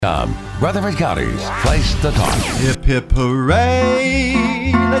Rutherford County's place to talk. Hip hip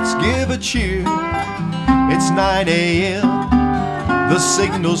hooray, let's give a cheer. It's 9 a.m., the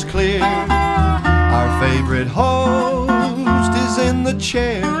signal's clear. Our favorite host is in the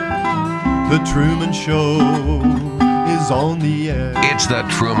chair. The Truman Show is on the air. It's The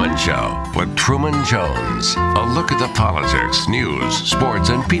Truman Show with Truman Jones. A look at the politics, news, sports,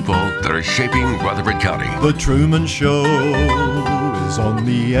 and people that are shaping Rutherford County. The Truman Show is on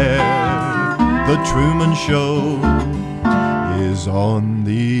the air. The Truman Show is on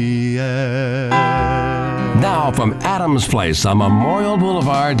the air. Now from Adams Place on Memorial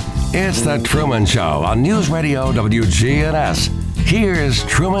Boulevard, it's The Truman Show on News Radio WGNS. Here's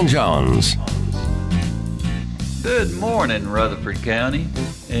Truman Jones. Good morning, Rutherford County,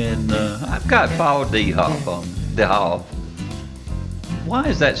 and I've got Paul DeHoff on DeHoff. Why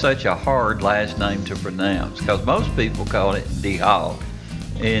is that such a hard last name to pronounce? Because most people call it DeHoff,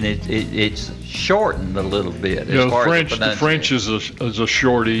 and it's shortened a little bit. You know, the French is a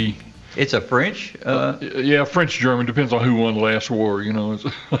short E. It's a French? Yeah, French-German, depends on who won the last war, you know.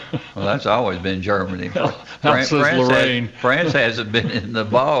 Well, that's always been Germany. France hasn't been in the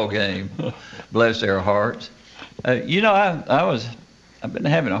ball game, bless their hearts. You know, I've been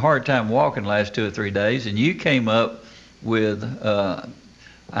having a hard time walking the last 2 or 3 days, and you came up with,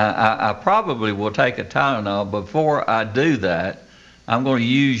 I probably will take a Tylenol. Before I do that, I'm going to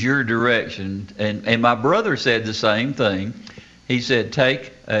use your direction, and my brother said the same thing. He said,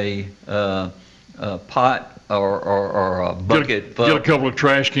 take a pot or a bucket. Get a couple of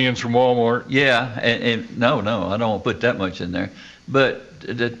trash cans from Walmart. Yeah, and no, I don't want to put that much in there. But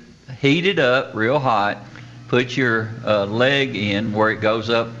heat it up real hot. Put your leg in where it goes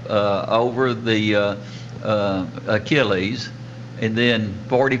up over the Achilles, and then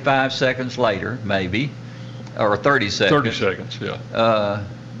 45 seconds later, maybe, or 30 seconds. 30 seconds, yeah.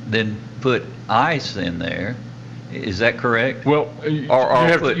 Then put ice in there. Is that correct? Well, you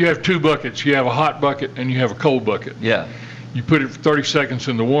have two buckets. You have a hot bucket and you have a cold bucket. Yeah. You put it for 30 seconds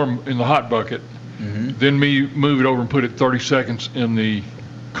in the hot bucket. Mm-hmm. Then move it over and put it 30 seconds in the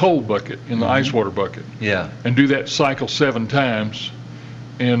cold bucket, in the ice water bucket. Yeah. And do that cycle 7 times,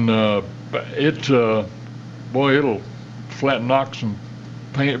 and it'll flatten knock some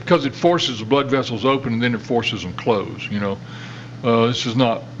pain, because it forces the blood vessels open and then it forces them closed. You know. This is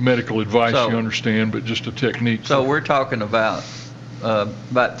not medical advice, you understand, but just a technique. So we're talking about 3 to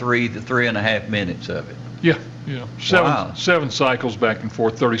 3.5 minutes of it. Yeah. Seven cycles back and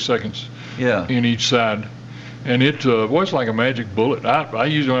forth, 30 seconds in each side. And it was like a magic bullet. I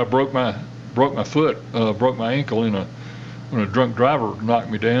usually, when I broke my foot, broke my ankle when a drunk driver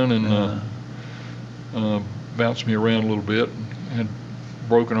knocked me down and bounced me around a little bit. And had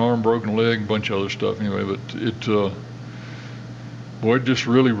broken arm, broken leg, and a bunch of other stuff anyway. But it just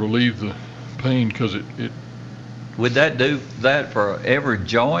really relieved the pain, because it. Would that do that for every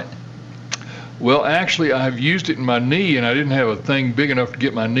joint? Well, actually, I've used it in my knee, and I didn't have a thing big enough to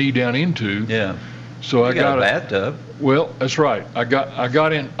get my knee down into. Yeah. So I got a bathtub. Well, that's right. I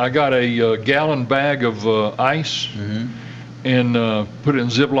got a gallon bag of ice, and put it in a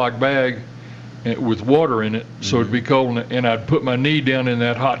Ziploc bag with water in it, so it'd be cold, and I'd put my knee down in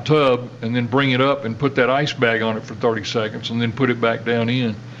that hot tub and then bring it up and put that ice bag on it for 30 seconds and then put it back down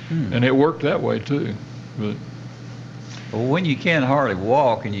in. And it worked that way too. But well, when you can't hardly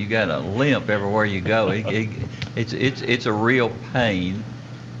walk and you got a limp everywhere you go, it's a real pain.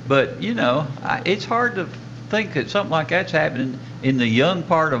 But you know, it's hard to think that something like that's happening in the young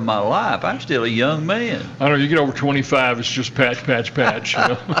part of my life. I'm still a young man. I know, you get over 25, it's just patch. You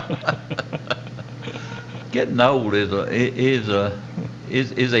know? Getting old is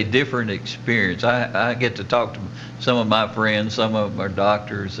a different experience. I get to talk to some of my friends. Some of them are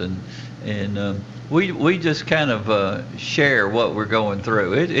doctors, and we just kind of share what we're going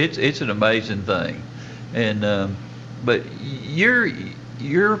through. It's an amazing thing, and but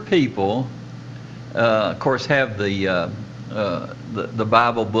your people, of course, have the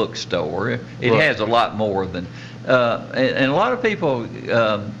Bible bookstore. It has a lot more than. And a lot of people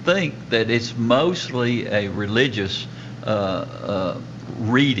think that it's mostly a religious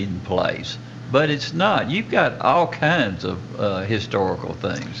reading place, but it's not. You've got all kinds of historical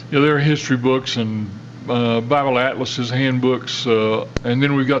things. Yeah, there are history books and Bible atlases, handbooks, and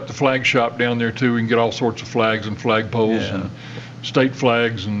then we've got the flag shop down there too. We can get all sorts of flags and flagpoles and state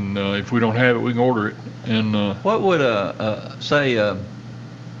flags, and if we don't have it, we can order it. And what would say a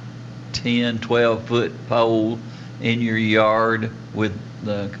 10, 12-foot pole in your yard with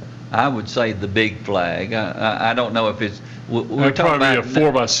I would say the big flag. I don't know if it's. We're talking probably about a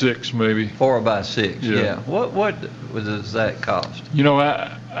 4x6 maybe. 4x6. Yeah. What does that cost? You know,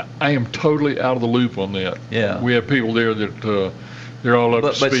 I am totally out of the loop on that. Yeah. We have people there that they're all up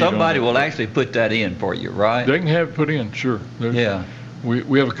to speed. But somebody will actually put that in for you, right? They can have it put in, sure. Yeah.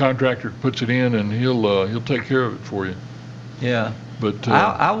 We have a contractor that puts it in, and he'll take care of it for you. Yeah. But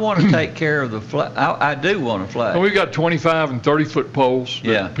I want to take care of the flag. I do want a flag. Well, we've got 25 and 30-foot poles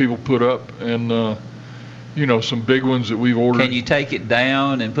that people put up, and some big ones that we've ordered. Can you take it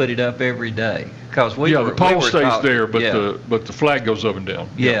down and put it up every day? Because the pole stays there, but the flag goes up and down.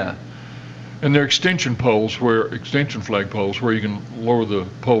 Yeah. And they're extension flag poles, where you can lower the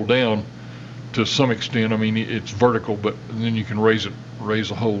pole down to some extent. I mean, it's vertical, but then you can raise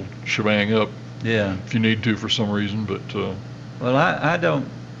the whole shebang up. Yeah. If you need to for some reason, but. Well, I don't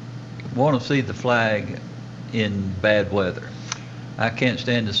want to see the flag in bad weather. I can't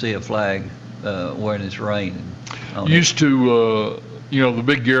stand to see a flag when it's raining. Used to, the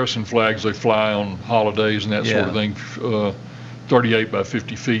big garrison flags, they fly on holidays and that sort of thing, 38 by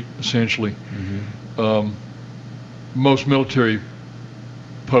 50 feet, essentially. Mm-hmm. Most military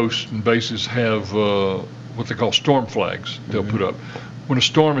posts and bases have what they call storm flags they'll put up. When a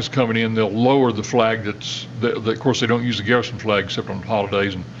storm is coming in, they'll lower the flag of course, they don't use the garrison flag except on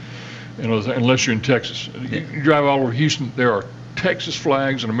holidays and unless you're in Texas. You drive all over Houston, there are Texas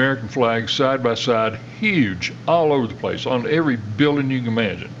flags and American flags side by side, huge, all over the place, on every building you can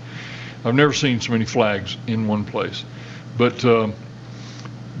imagine. I've never seen so many flags in one place. But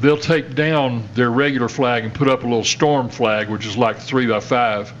they'll take down their regular flag and put up a little storm flag, which is like 3 by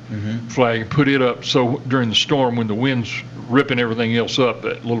 5 flag, and put it up so during the storm, when the wind's ripping everything else up,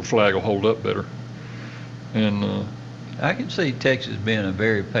 that little flag will hold up better. And I can see Texas being a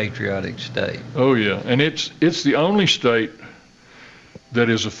very patriotic state. Oh yeah, and it's the only state that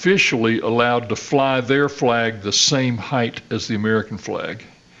is officially allowed to fly their flag the same height as the American flag.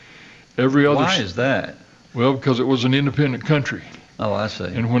 Every other. Why is that? Well, because it was an independent country. Oh, I see.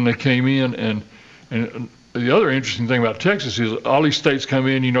 And when they came in, and the other interesting thing about Texas is all these states come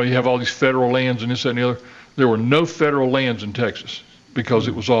in, you have all these federal lands and this, that, and the other. There were no federal lands in Texas because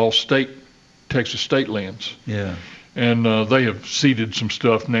it was all Texas state lands. Yeah. And they have ceded some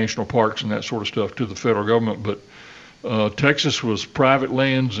stuff, national parks and that sort of stuff, to the federal government. But Texas was private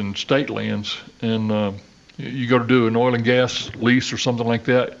lands and state lands. And you go to do an oil and gas lease or something like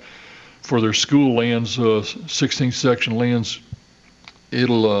that for their school lands, 16th section lands,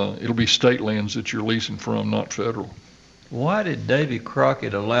 it'll be state lands that you're leasing from, not federal. Why did Davy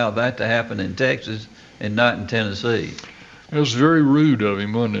Crockett allow that to happen in Texas and not in Tennessee? It was very rude of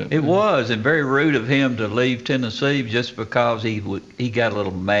him, wasn't it? It was, and very rude of him to leave Tennessee just because he got a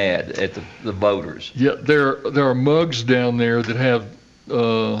little mad at the voters. Yeah, there are mugs down there that have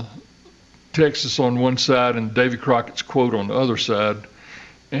Texas on one side and Davy Crockett's quote on the other side.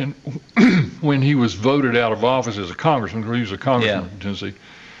 And when he was voted out of office as a congressman, because he was a congressman in Tennessee,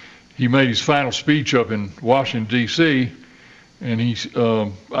 he made his final speech up in Washington, D.C., and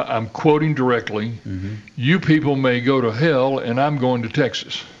I'm quoting directly, "You people may go to hell, and I'm going to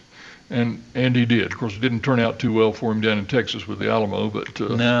Texas." And he did. Of course, it didn't turn out too well for him down in Texas with the Alamo, but...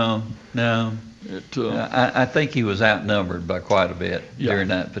 No. I think he was outnumbered by quite a bit during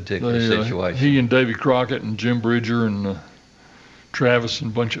that particular situation. He and Davy Crockett and Jim Bridger and Travis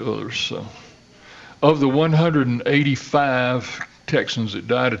and a bunch of others. So, of the 185 Texans that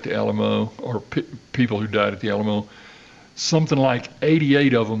died at the Alamo, or people who died at the Alamo, something like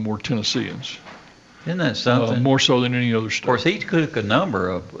 88 of them were Tennesseans. Isn't that something? More so than any other state. Of course, he took a number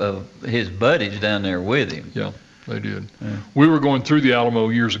of his buddies down there with him. Yeah, they did. Yeah. We were going through the Alamo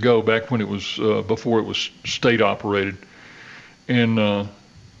years ago, back when it was before it was state operated, and the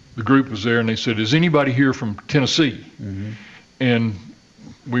group was there, and they said, "Is anybody here from Tennessee?" And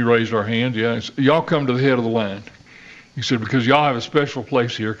we raised our hands. Yeah, said, "Y'all come to the head of the line." He said, "Because y'all have a special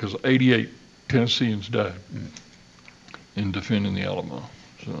place here, because 88 Tennesseans died in defending the Alamo."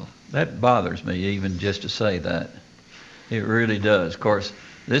 So that bothers me, even just to say that. It really does. Of course,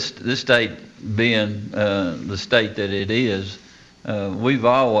 this state being the state that it is, we've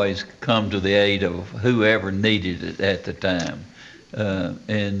always come to the aid of whoever needed it at the time.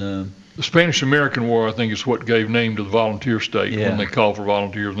 The Spanish-American War, I think, is what gave name to the volunteer state when they called for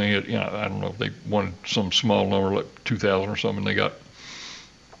volunteers. And they had, I don't know if they wanted some small number, like 2,000 or something. They got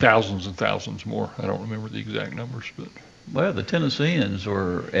thousands and thousands more. I don't remember the exact numbers, but. Well, the Tennesseans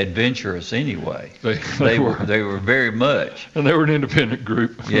were adventurous anyway. They were very much. And they were an independent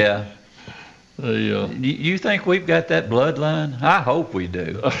group. Yeah. You think we've got that bloodline? I hope we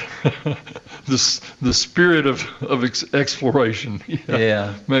do. The spirit of exploration.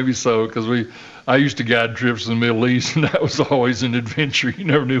 Yeah. Maybe so, because I used to guide trips to the Middle East, and that was always an adventure. You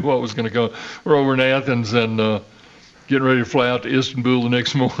never knew what was going to go. We're over in Athens, and getting ready to fly out to Istanbul the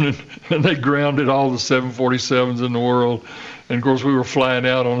next morning, and they grounded all the 747s in the world. And of course, we were flying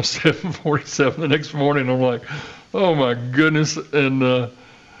out on a 747 the next morning. I'm like, oh my goodness. And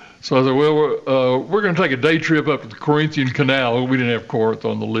so I said, well, we're going to take a day trip up to the Corinthian Canal. We didn't have Corinth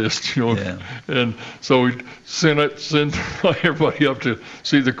on the list, you know. Yeah. And so we sent everybody up to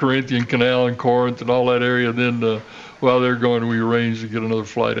see the Corinthian Canal in Corinth and all that area. And then while they're going, we arranged to get another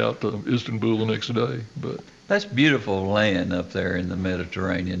flight out to Istanbul the next day. But that's beautiful land up there in the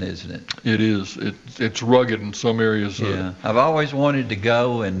Mediterranean, isn't it? It is. It's rugged in some areas. Yeah. I've always wanted to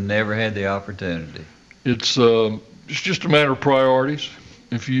go and never had the opportunity. It's just a matter of priorities.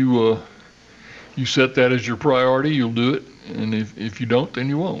 If you set that as your priority, you'll do it. And if you don't, then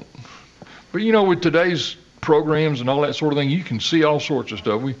you won't. But, you know, with today's programs and all that sort of thing, you can see all sorts of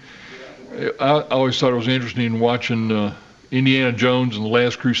stuff. I always thought it was interesting watching Indiana Jones and the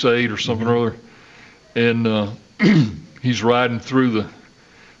Last Crusade or something or other. And he's riding through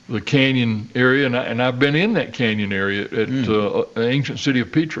the canyon area, and I've been in that canyon area at the ancient city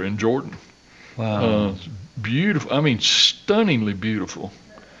of Petra in Jordan. Wow. Beautiful. I mean, stunningly beautiful.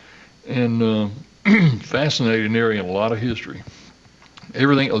 And fascinating area and a lot of history.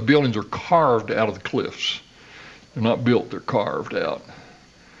 Everything, the buildings are carved out of the cliffs. They're not built, they're carved out.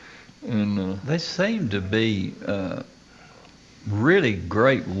 And they seem to be really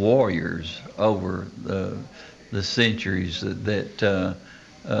great warriors over the centuries that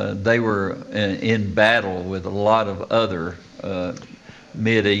they were in battle with a lot of other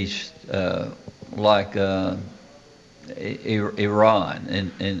Mideast like Iran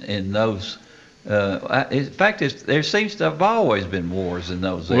and those. In fact, there seems to have always been wars in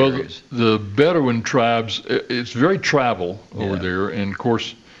those areas. Well, the Bedouin tribes, it's very tribal over there, and of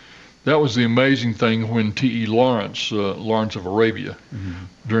course, that was the amazing thing when T.E. Lawrence, Lawrence of Arabia,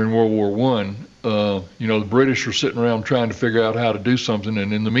 during World War I, you know, the British were sitting around trying to figure out how to do something,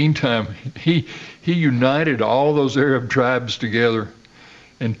 and in the meantime, he united all those Arab tribes together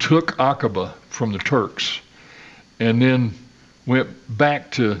and took Aqaba from the Turks, and then went back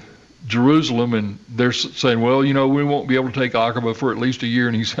to Jerusalem, and they're saying, well, you know, we won't be able to take Aqaba for at least a year,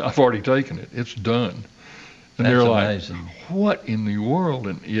 and he said, I've already taken it. It's done. And that's they're amazing. Like, what in the world?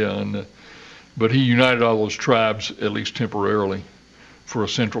 And but he united all those tribes, at least temporarily, for a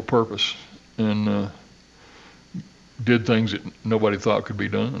central purpose, and did things that nobody thought could be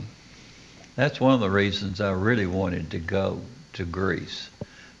done. That's one of the reasons I really wanted to go to Greece.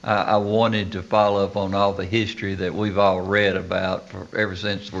 I wanted to follow up on all the history that we've all read about ever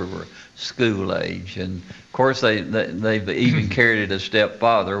since we were school age. And of course, they've even carried it a step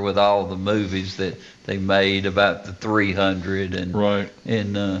farther with all the movies that they made about the 300. And right.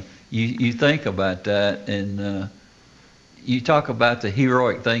 And you think about that, and you talk about the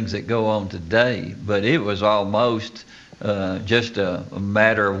heroic things that go on today, but it was almost just a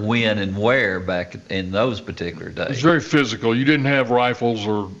matter of when and where back in those particular days. It's very physical. You didn't have rifles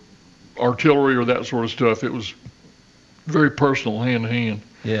or artillery or that sort of stuff. It was very personal, hand to hand.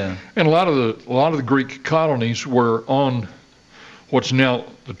 Yeah. And a lot of the Greek colonies were on what's now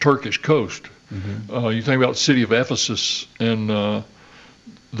the Turkish coast. You think about the city of Ephesus and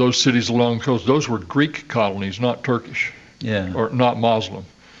those cities along the coast. Those were Greek colonies, not Turkish. Yeah. Or not Muslim.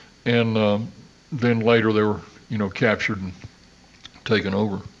 And then later they were, you know, captured and taken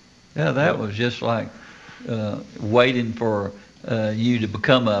over. Yeah, that was just like waiting for you to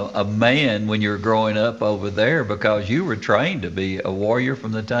become a man when you were growing up over there, because you were trained to be a warrior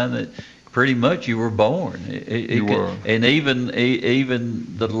from the time that pretty much you were born. You were. And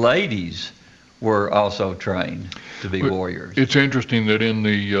even the ladies were also trained to be warriors. It's interesting that in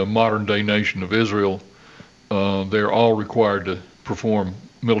the modern day nation of Israel, they're all required to perform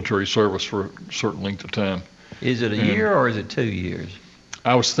military service for a certain length of time. Is it a year or is it 2 years?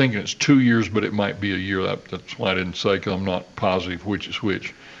 I was thinking it's 2 years, but it might be a year. That's why I didn't say, because I'm not positive which is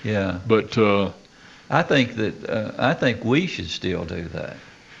which. Yeah. But I think we should still do that.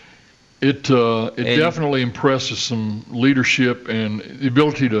 It definitely impresses some leadership and the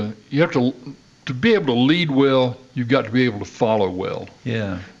ability to be able to lead well. You've got to be able to follow well.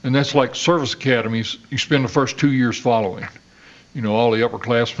 Yeah. And that's like service academies. You spend the first 2 years following. You know, all the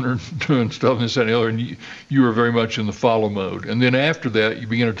upperclassmen are doing stuff and this, that, and the other, and you are very much in the follow mode. And then after that, you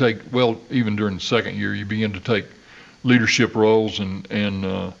begin to take, well, even during the second year, you begin to take leadership roles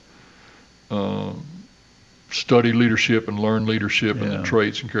and study leadership and learn leadership and the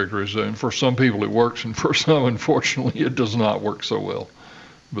traits and characteristics. And for some people it works, and for some, unfortunately, it does not work so well.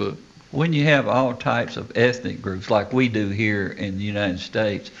 But when you have all types of ethnic groups like we do here in the United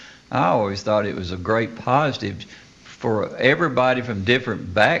States, I always thought it was a great positive for everybody from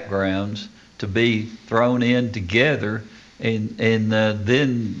different backgrounds to be thrown in together, and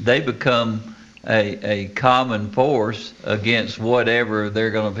then they become a common force against whatever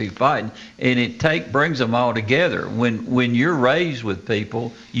they're going to be fighting, and it brings them all together. When you're raised with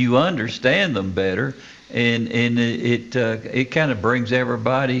people, you understand them better, and it kind of brings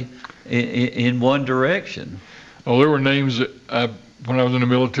everybody in one direction. Oh, there were names that when I was in the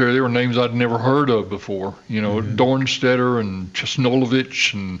military, there were names I'd never heard of before. Dornstetter and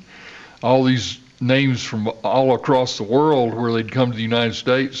Chesnolovich and all these names from all across the world where they'd come to the United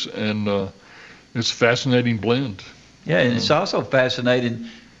States, and it's a fascinating blend. Yeah, and it's also fascinating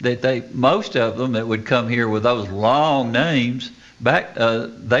that most of them that would come here with those long names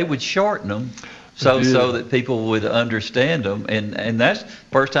they would shorten them so that people would understand them, and that's the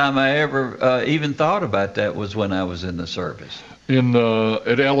first time I ever even thought about that was when I was in the service.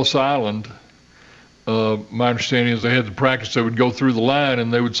 At Ellis Island, my understanding is they had the practice. They would go through the line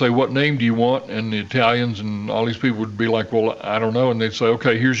and they would say, "What name do you want?" And the Italians and all these people would be like, "Well, I don't know." And they'd say,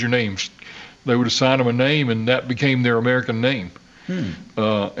 "Okay, here's your names." They would assign them a name, and that became their American name.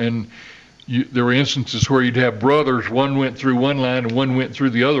 And there were instances where you'd have brothers. One went through one line and one went through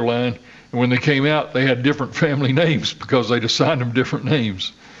the other line. And when they came out, they had different family names because they'd assigned them different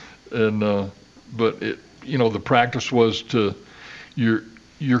names. And but the practice was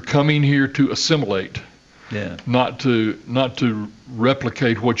you're coming here to assimilate, not to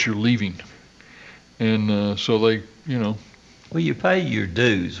replicate what you're leaving. And so they, Well, you pay your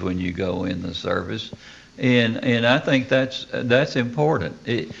dues when you go in the service, and I think that's important.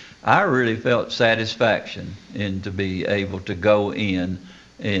 I really felt satisfaction in to be able to go in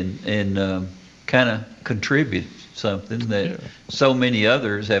and kind of contribute something that so many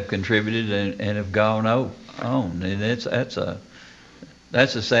others have contributed and have gone on, and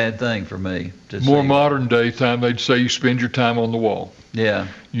that's a sad thing for me to see. More modern day time, they'd say you spend your time on the wall. Yeah.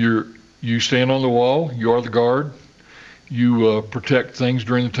 You stand on the wall. You are the guard. You protect things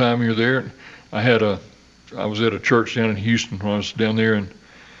during the time you're there. I was at a church down in Houston when I was down there, and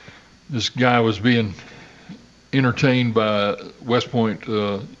this guy was being entertained by West Point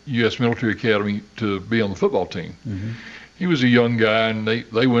U.S. Military Academy to be on the football team. Mm-hmm. He was a young guy, and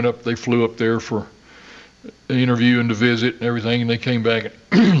they flew up there for an interview and to visit and everything, and they came back.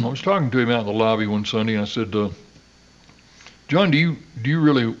 And I was talking to him out in the lobby one Sunday, and I said, "John, do you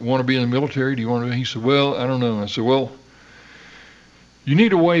really want to be in the military? Do you want to?" He said, "Well, I don't know." And I said, "Well, you need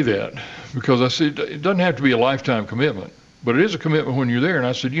to weigh that," because I said it doesn't have to be a lifetime commitment, but it is a commitment when you're there. And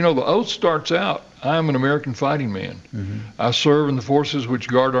I said, the oath starts out, "I am an American fighting man. Mm-hmm. I serve in the forces which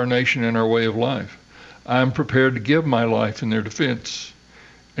guard our nation and our way of life. I am prepared to give my life in their defense.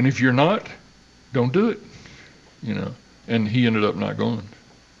 And if you're not, don't do it." And he ended up not going.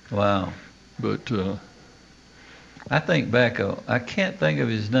 Wow. But I think back, I can't think of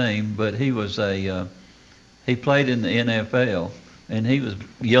his name, but he was he played in the NFL, and he was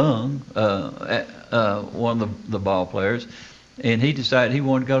young, one of the ball players, and he decided he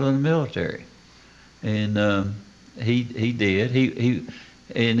wanted to go to the military, and he did.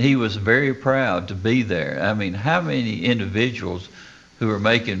 He was very proud to be there. I mean, how many individuals who are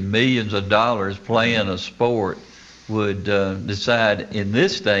making millions of dollars playing a sport would decide in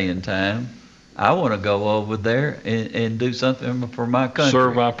this day and time, I want to go over there and do something for my country.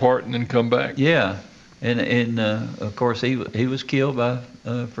 Serve my part and then come back. Yeah. And of course, he was killed by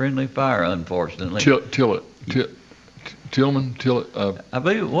friendly fire, unfortunately. Tillman? I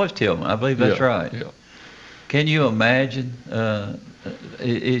believe it was Tillman. I believe that's right. Yeah. Can you imagine?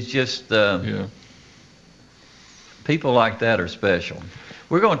 It's just people like that are special.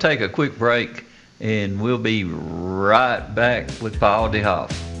 We're going to take a quick break, and we'll be right back with Paul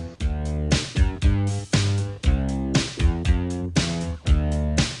DeHoff.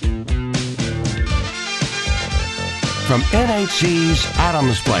 From NHC's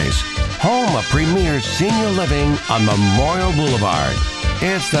Adams Place, home of premier senior living on Memorial Boulevard,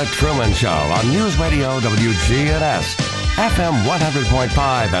 it's The Truman Show on News Radio WGNS, FM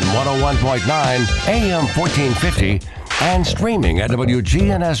 100.5 and 101.9, AM 1450, and streaming at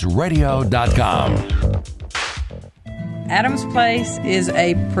WGNSradio.com. Adams Place is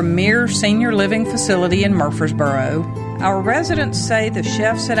a premier senior living facility in Murfreesboro. Our residents say the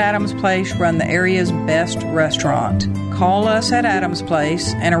chefs at Adams Place run the area's best restaurant. Call us at Adams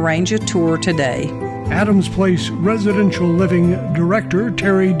Place and arrange a tour today. Adams Place Residential Living Director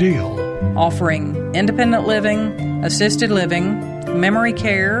Terry Deal. Offering independent living, assisted living, memory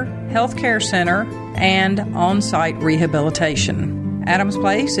care, health care center, and on-site rehabilitation. Adams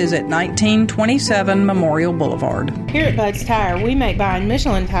Place is at 1927 Memorial Boulevard. Here at Bud's Tire, we make buying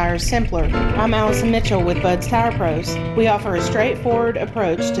Michelin tires simpler. I'm Allison Mitchell with Bud's Tire Pros. We offer a straightforward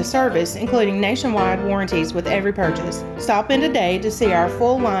approach to service, including nationwide warranties with every purchase. Stop in today to see our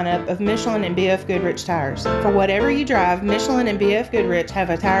full lineup of Michelin and BF Goodrich tires. For whatever you drive, Michelin and BF Goodrich have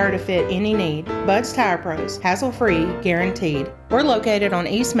a tire to fit any need. Bud's Tire Pros, hassle-free, guaranteed. We're located on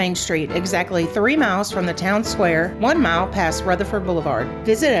East Main Street, exactly 3 miles from the town square, 1 mile past Rutherford Boulevard.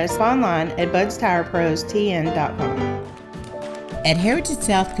 Visit us online at budstireprostn.com. At Heritage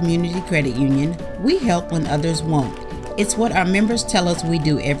South Community Credit Union, we help when others won't. It's what our members tell us we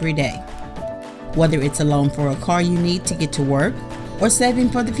do every day. Whether it's a loan for a car you need to get to work or saving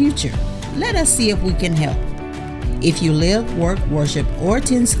for the future, let us see if we can help. If you live, work, worship, or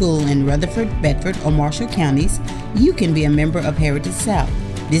attend school in Rutherford, Bedford, or Marshall counties, you can be a member of Heritage South.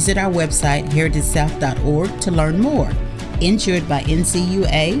 Visit our website, heritagesouth.org, to learn more. Insured by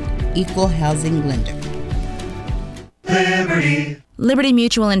NCUA, Equal Housing Lender. Liberty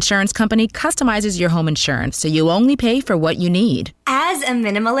Mutual Insurance Company customizes your home insurance so you only pay for what you need. As a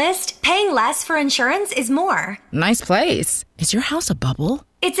minimalist, paying less for insurance is more. Nice place. Is your house a bubble?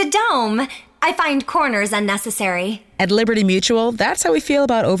 It's a dome. I find corners unnecessary. At Liberty Mutual, that's how we feel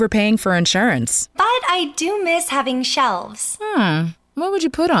about overpaying for insurance. But I do miss having shelves. What would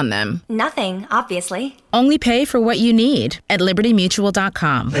you put on them? Nothing, obviously. Only pay for what you need at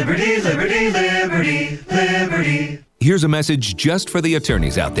libertymutual.com. Liberty, liberty, liberty, liberty. Here's a message just for the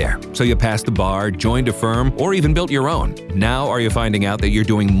attorneys out there. So you passed the bar, joined a firm, or even built your own. Now are you finding out that you're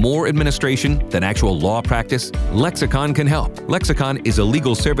doing more administration than actual law practice? Lexicon can help. Lexicon is a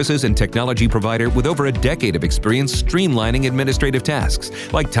legal services and technology provider with over a decade of experience streamlining administrative tasks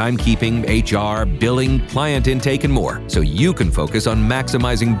like timekeeping, HR, billing, client intake, and more, so you can focus on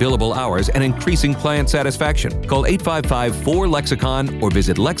maximizing billable hours and increasing client satisfaction. Call 855-4LEXICON or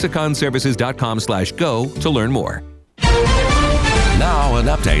visit lexiconservices.com/go to learn more. Now, an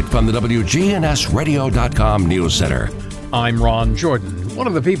update from the WGNSradio.com News Center. I'm Ron Jordan. One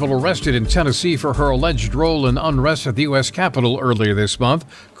of the people arrested in Tennessee for her alleged role in unrest at the U.S. Capitol earlier this month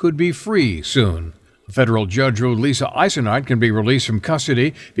could be free soon. A federal judge ruled Lisa Eisenhardt can be released from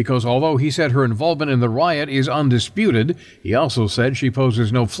custody because although he said her involvement in the riot is undisputed, he also said she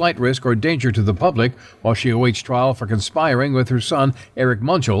poses no flight risk or danger to the public while she awaits trial for conspiring with her son, Eric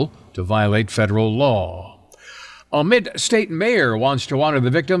Munchel, to violate federal law. A mid-state mayor wants to honor the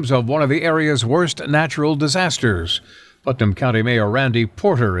victims of one of the area's worst natural disasters. Putnam County Mayor Randy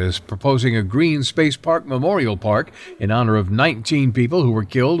Porter is proposing a green space park memorial park in honor of 19 people who were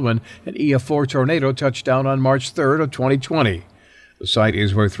killed when an EF4 tornado touched down on March 3rd of 2020. The site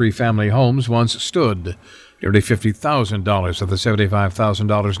is where 3 family homes once stood. Nearly $50,000 of the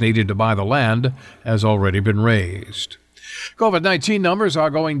 $75,000 needed to buy the land has already been raised. COVID-19 numbers are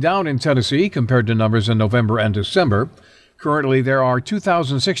going down in Tennessee compared to numbers in November and December. Currently, there are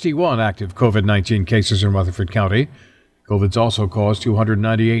 2,061 active COVID-19 cases in Rutherford County. COVID's also caused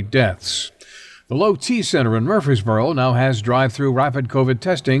 298 deaths. The Low T Center in Murfreesboro now has drive-through rapid COVID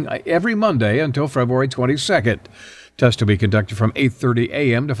testing every Monday until February 22nd. Tests will be conducted from 8:30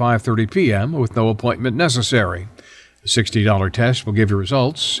 a.m. to 5:30 p.m. with no appointment necessary. The $60 test will give you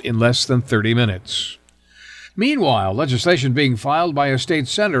results in less than 30 minutes. Meanwhile, legislation being filed by a state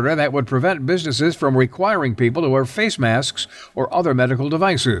senator that would prevent businesses from requiring people to wear face masks or other medical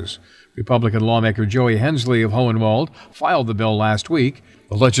devices. Republican lawmaker Joey Hensley of Hohenwald filed the bill last week.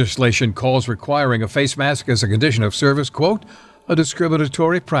 The legislation calls requiring a face mask as a condition of service, quote, a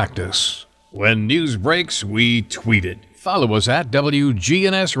discriminatory practice. When news breaks, we tweet it. Follow us at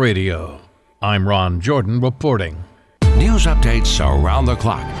WGNS Radio. I'm Ron Jordan reporting. News updates around the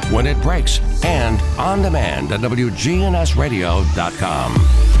clock, when it breaks, and on demand at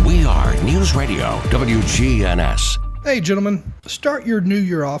WGNSradio.com. We are News Radio WGNS. Hey gentlemen, start your new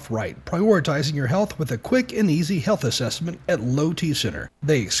year off right, prioritizing your health with a quick and easy health assessment at Low T Center.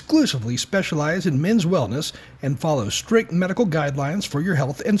 They exclusively specialize in men's wellness and follow strict medical guidelines for your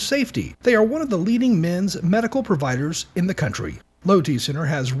health and safety. They are one of the leading men's medical providers in the country. Low T Center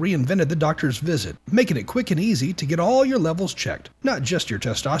has reinvented the doctor's visit, making it quick and easy to get all your levels checked, not just your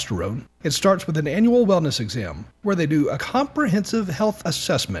testosterone. It starts with an annual wellness exam, where they do a comprehensive health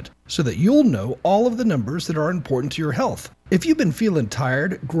assessment so that you'll know all of the numbers that are important to your health. If you've been feeling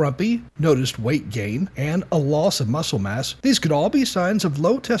tired, grumpy, noticed weight gain, and a loss of muscle mass, these could all be signs of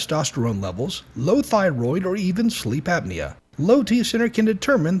low testosterone levels, low thyroid, or even sleep apnea. Low T Center can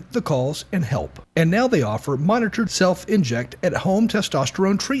determine the cause and help. And now they offer monitored self-inject at-home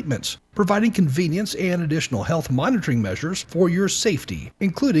testosterone treatments, providing convenience and additional health monitoring measures for your safety,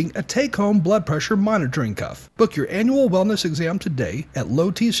 including a take-home blood pressure monitoring cuff. Book your annual wellness exam today at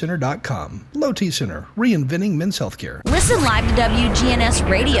lowtcenter.com. Low T Center, reinventing men's healthcare. Listen live to WGNS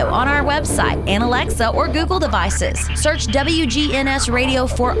Radio on our website and Alexa or Google devices. Search WGNS Radio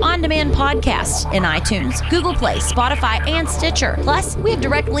for on-demand podcasts in iTunes, Google Play, Spotify, and Stitcher. Plus, we have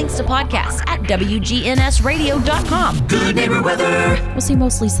direct links to podcasts at WGNSradio.com. Good neighbor weather. We'll see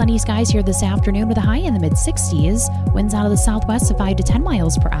mostly sunny skies here this afternoon with a high in the mid-60s. Winds out of the southwest of 5 to 10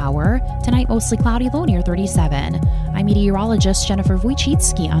 miles per hour. Tonight, mostly cloudy, low near 37. I'm meteorologist Jennifer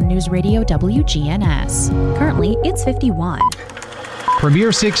Wojcicki on News Radio WGNS. Currently, it's 51.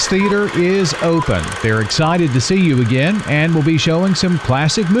 Premier 6 Theater is open. They're excited to see you again and will be showing some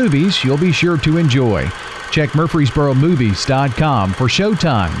classic movies you'll be sure to enjoy. Check MurfreesboroMovies.com for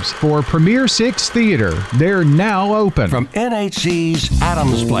showtimes for Premier 6 Theater. They're now open. From NHC's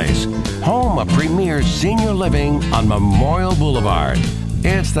Adams Place, home of Premier Senior Living on Memorial Boulevard.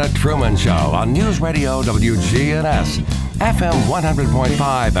 It's The Truman Show on News Radio WGNS, FM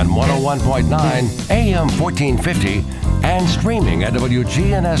 100.5 and 101.9, AM 1450, and streaming at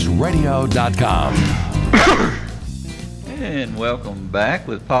WGNSradio.com. And welcome back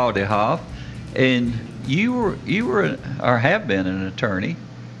with Paul DeHoff. And you were or have been an attorney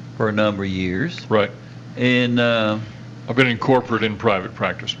for a number of years. Right. And I've been in corporate and private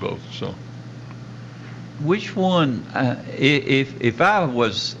practice both. So. Which one? If I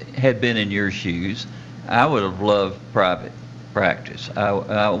had been in your shoes, I would have loved private practice.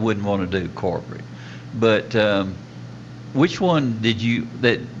 I wouldn't want to do corporate. But which one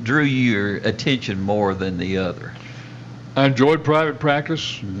that drew your attention more than the other? I enjoyed private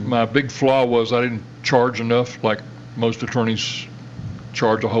practice. Mm-hmm. My big flaw was I didn't charge enough, like most attorneys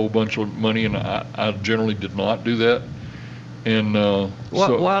charge a whole bunch of money, and I generally did not do that. And well,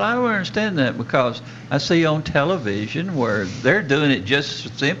 I don't understand that, because I see on television where they're doing it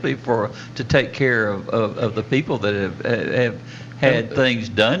just simply to take care of the people that have had things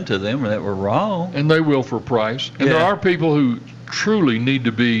done to them that were wrong. And they will for a price. And there are people who truly need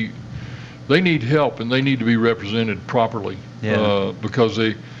help, and they need to be represented properly. Because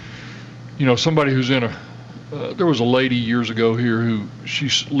somebody who's in there was a lady years ago here who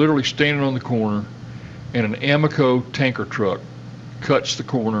she's literally standing on the corner, and an Amoco tanker truck cuts the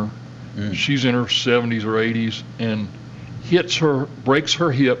corner. She's in her 70s or 80s and breaks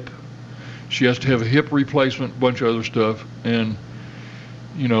her hip. She has to have a hip replacement, a bunch of other stuff. And,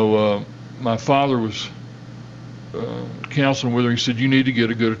 my father was counseling with her. He said, you need to get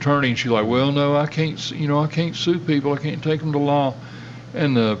a good attorney. And she's like, well, no, I can't sue people. I can't take them to law.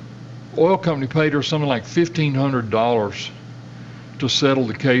 And the oil company paid her something like $1,500 to settle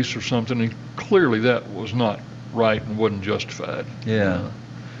the case or something, and clearly that was not right and wasn't justified.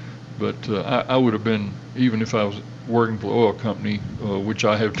 But I would have been, even if I was working for the oil company, which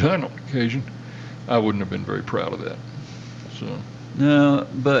I have done on occasion, I wouldn't have been very proud of that. So. No,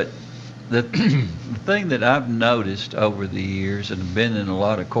 but the thing that I've noticed over the years, and have been in a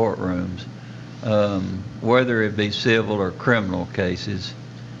lot of courtrooms, whether it be civil or criminal cases,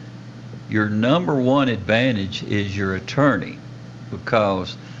 your number one advantage is your attorney,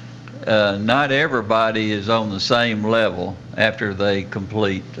 because not everybody is on the same level after they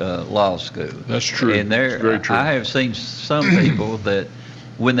complete law school. That's true. And That's very true. I have seen some people that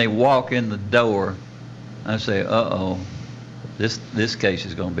when they walk in the door, I say, uh-oh, this case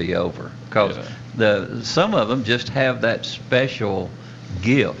is going to be over. Because some of them just have that special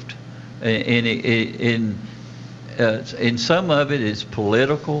gift. And some of it is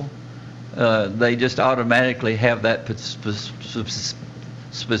political. They just automatically have that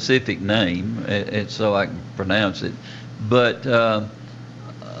specific name, and so I can pronounce it. But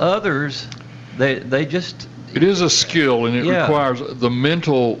others, they just... It is a skill, and it requires the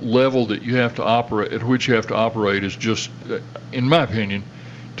mental level that you have to operate, at which you have to operate is just, in my opinion,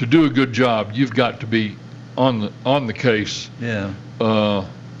 to do a good job, you've got to be on the case. Yeah.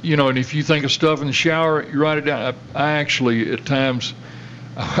 And if you think of stuff in the shower, you write it down. I actually, at times,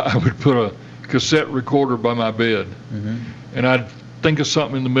 I would put a cassette recorder by my bed, and I'd think of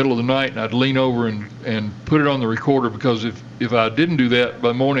something in the middle of the night, and I'd lean over and put it on the recorder, because if I didn't do that, by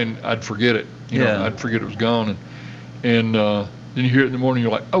the morning I'd forget it. I'd forget it was gone, and then you hear it in the morning,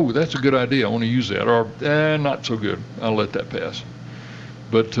 you're like, oh, that's a good idea, I want to use that, or not so good, I'll let that pass.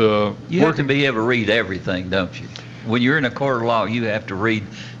 But you have to be able to read everything, don't you? When you're in a court of law, you have to read.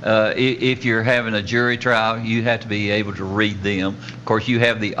 If you're having a jury trial, you have to be able to read them. Of course, you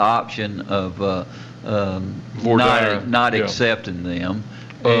have the option of not accepting them.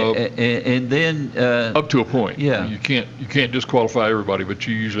 And then up to a point. Yeah. You can't disqualify everybody, but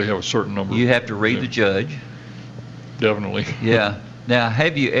you usually have a certain number. You have to read the judge. Definitely. Yeah. Now,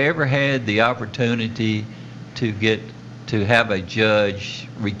 have you ever had the opportunity to have a judge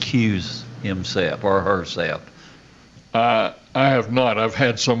recuse himself or herself? I have not. I've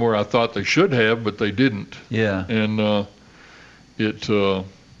had somewhere I thought they should have, but they didn't. Yeah. And that's,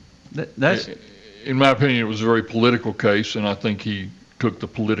 in my opinion, it was a very political case, and I think he took the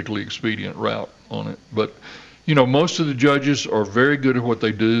politically expedient route on it. But, most of the judges are very good at what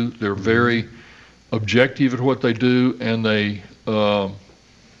they do. They're very objective at what they do, and they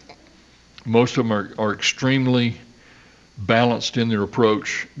most of them are extremely balanced in their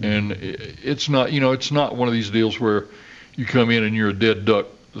approach. And it's not one of these deals where you come in and you're a dead duck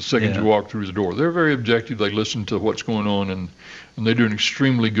the second you walk through the door. They're very objective. They listen to what's going on, and they do an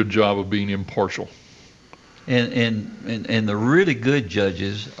extremely good job of being impartial. And the really good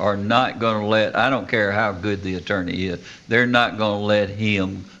judges are not going to let, I don't care how good the attorney is, they're not going to let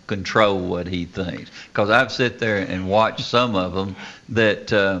him control what he thinks. Because I've sit there and watched some of them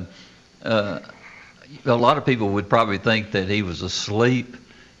that a lot of people would probably think that he was asleep,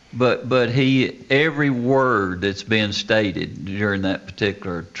 but every word that's been stated during that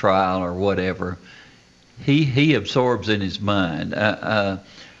particular trial or whatever, he absorbs in his mind.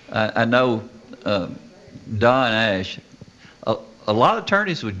 I know Don Ash, a lot of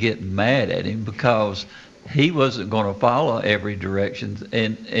attorneys would get mad at him because he wasn't going to follow every direction,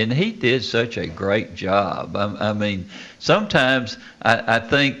 and he did such a great job. I mean, sometimes I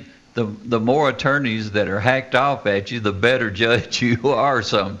think the more attorneys that are hacked off at you, the better judge you are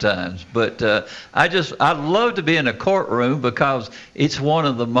sometimes. But I'd love to be in a courtroom because it's one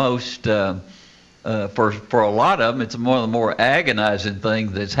of the most for a lot of them, it's one of the more agonizing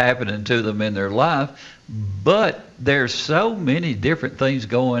things that's happening to them in their life. But there's so many different things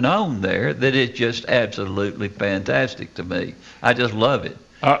going on there that it's just absolutely fantastic to me. I just love it.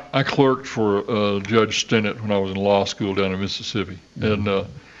 I clerked for Judge Stinnett when I was in law school down in Mississippi. Mm-hmm. And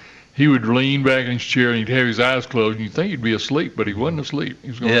he would lean back in his chair and he'd have his eyes closed, and you'd think he'd be asleep, but he wasn't asleep. He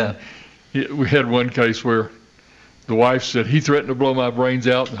was going we had one case where the wife said, he threatened to blow my brains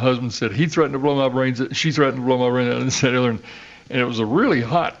out. The husband said, he threatened to blow my brains out. She threatened to blow my brains out. And said, and it was a really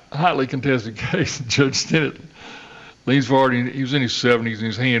hotly contested case. Judge Stinnett leans forward, and he was in his 70s, and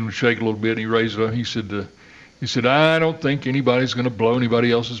his hand would shake a little bit, and he raised it up. He said, I don't think anybody's going to blow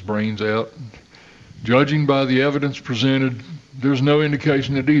anybody else's brains out. Judging by the evidence presented, there's no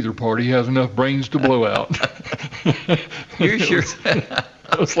indication that either party has enough brains to blow out. You're sure?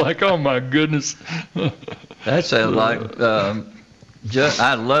 I was like, oh my goodness. That sounds like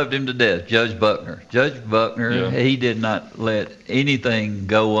I loved him to death, Judge Buckner. Judge Buckner, he did not let anything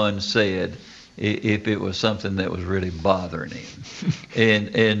go unsaid if it was something that was really bothering him.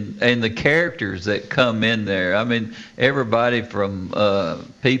 and the characters that come in there, I mean, everybody from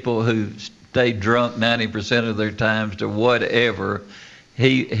people who stay drunk 90% of their times to whatever,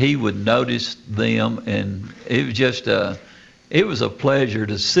 he would notice them, and it was just it was a pleasure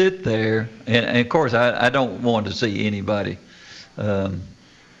to sit there. And of course, I don't want to see anybody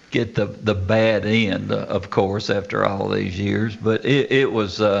get the bad end, of course, after all these years. But it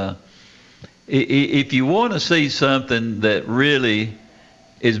was, if you want to see something that really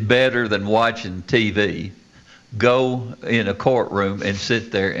is better than watching TV, go in a courtroom and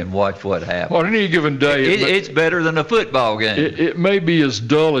sit there and watch what happens. On any given day, it's better than a football game. It may be as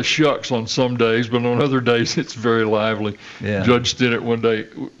dull as shucks on some days, but on other days it's very lively. Yeah. Judge Stinnett one day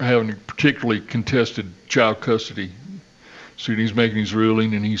having a particularly contested child custody suit. He's making his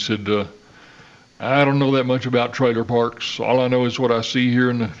ruling, and he said, I don't know that much about trailer parks. All I know is what I see here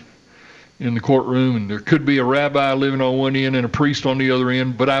in the courtroom, and there could be a rabbi living on one end and a priest on the other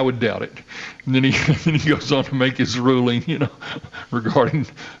end, but I would doubt it. And then he goes on to make his ruling, regarding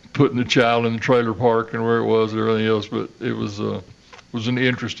putting the child in the trailer park and where it was and everything else. But it was an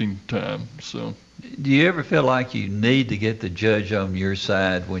interesting time. So, do you ever feel like you need to get the judge on your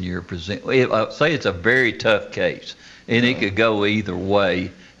side when you're presenting? Say it's a very tough case, and it could go either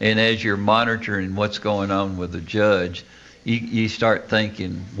way. And as you're monitoring what's going on with the judge, you start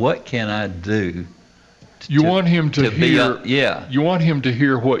thinking, what can I do? You want him to hear. You want him to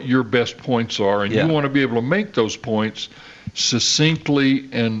hear what your best points are, and you want to be able to make those points succinctly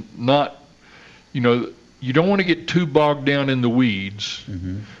and not, you don't want to get too bogged down in the weeds.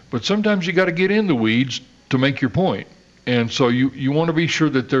 Mm-hmm. But sometimes you got to get in the weeds to make your point, and so you want to be sure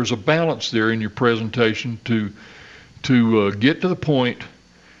that there's a balance there in your presentation to get to the point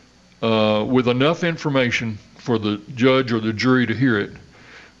with enough information for the judge or the jury to hear it,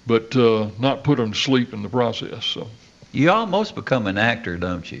 but not put them to sleep in the process. So, you almost become an actor,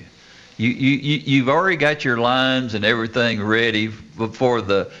 don't you? You've already got your lines and everything ready for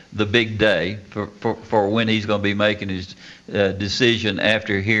the big day for when he's going to be making his decision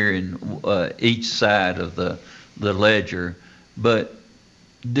after hearing each side of the ledger. But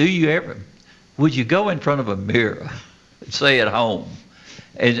would you go in front of a mirror, say at home,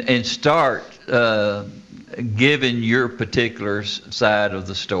 and start giving your particular side of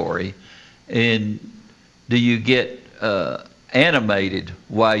the story? And do you get animated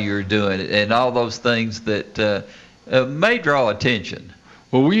while you're doing it, and all those things that may draw attention?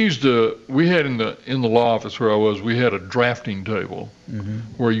 Well, we had in the law office where I was, we had a drafting table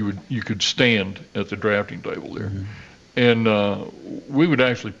where you could stand at the drafting table there, and we would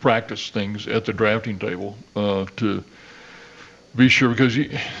actually practice things at the drafting table to be sure, because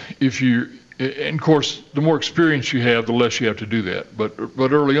and of course, the more experience you have, the less you have to do that. But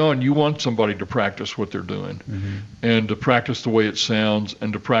early on, you want somebody to practice what they're doing, and to practice the way it sounds,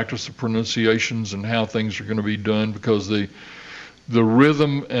 and to practice the pronunciations and how things are going to be done, because the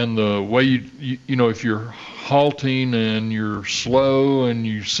rhythm and the way you know, if you're halting and you're slow and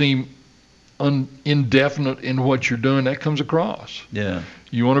you seem indefinite in what you're doing, that comes across. Yeah.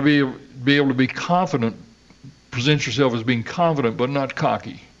 You want to be able to be confident, present yourself as being confident but not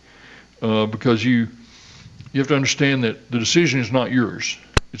cocky. Because you have to understand that the decision is not yours,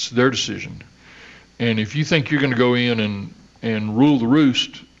 it's their decision. And if you think you're going to go in and rule the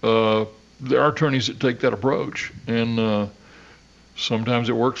roost, there are attorneys that take that approach, and sometimes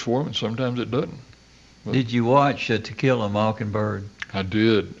it works for them and sometimes it doesn't. But did you watch To Kill a Mockingbird? I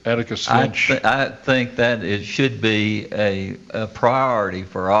did. Atticus Finch. I think that it should be a priority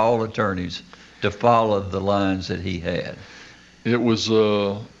for all attorneys to follow the lines that he had. It was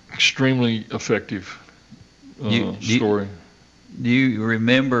extremely effective story. Do you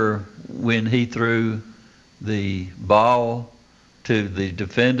remember when he threw the ball to the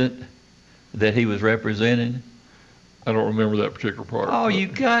defendant that he was representing? I don't remember that particular part. Oh, you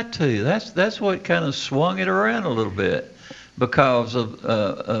got to. That's what kind of swung it around a little bit, because of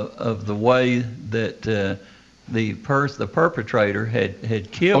the way that the perpetrator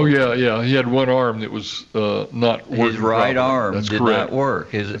had killed. Oh yeah. He had one arm that was not working. His right arm That's did correct. not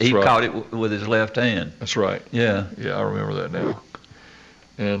work. He right. caught it with his left hand. That's right. Yeah. Yeah, I remember that now.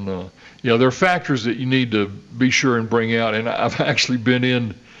 And there are factors that you need to be sure and bring out. And I've actually been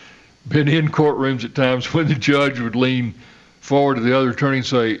in courtrooms at times when the judge would lean forward to the other attorney and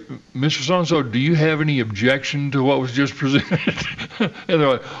say, "Mr. So-and-so, do you have any objection to what was just presented?" And they're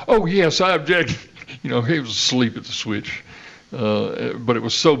like, "Oh yes, I object." He was asleep at the switch, but it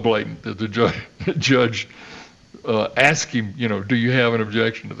was so blatant that the judge asked him, "Do you have an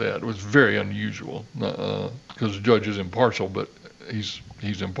objection to that?" It was very unusual, because the judge is impartial, but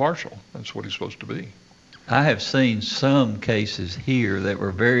he's impartial. That's what he's supposed to be. I have seen some cases here that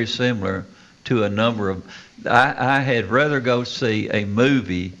were very similar to a number of. I had rather go see a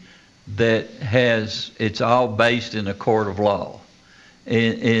movie that it's all based in a court of law.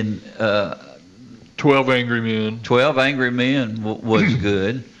 In 12 Angry Men. 12 Angry Men was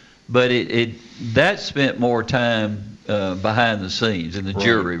good, but that spent more time behind the scenes in the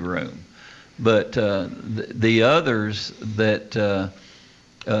jury room. But the others that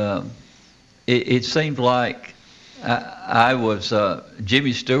it seemed like I was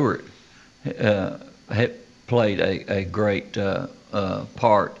Jimmy Stewart had played a great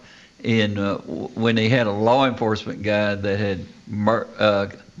part in when he had a law enforcement guy that had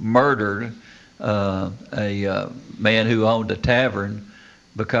murdered a man who owned a tavern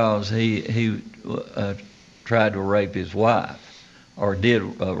because he tried to rape his wife, or did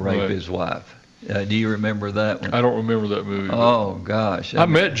rape his wife. Do you remember that one? I don't remember that movie. Oh gosh! I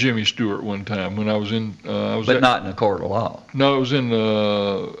met Jimmy Stewart one time when I was in. Not in a court of law. No, it was in.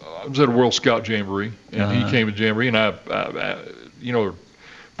 I was at a World Scout Jamboree, and he came to Jamboree, and I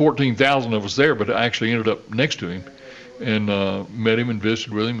 14,000 of us there, but I actually ended up next to him, and met him and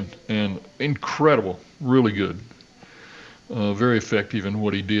visited with him, and incredible, really good, very effective in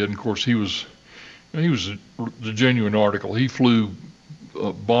what he did. And of course, he was the genuine article. He flew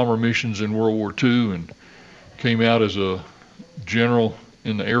bomber missions in World War II and came out as a general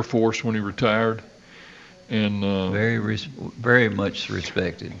in the Air Force when he retired. And very much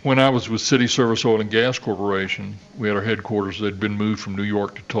respected. When I was with City Service Oil and Gas Corporation, we had our headquarters. They'd been moved from New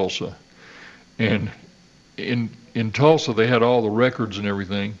York to Tulsa. And in Tulsa, they had all the records and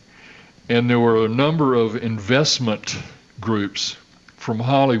everything. And there were a number of investment groups from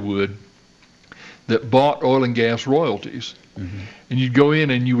Hollywood that bought oil and gas royalties. Mm-hmm. And you'd go in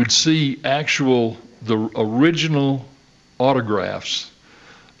and you would see the original autographs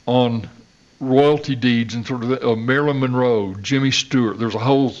on royalty deeds and sort of Marilyn Monroe, Jimmy Stewart. There's a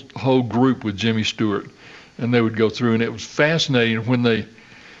whole group with Jimmy Stewart, and they would go through, and it was fascinating when the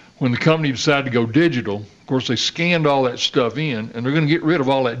company decided to go digital. Of course, they scanned all that stuff in, and they're going to get rid of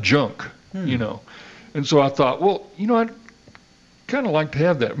all that junk, you know. And so I thought, well, you know, I'd kind of like to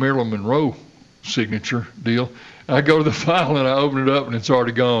have that Marilyn Monroe signature deal. I go to the file and I open it up and it's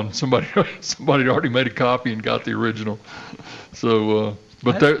already gone. Somebody already made a copy and got the original. So,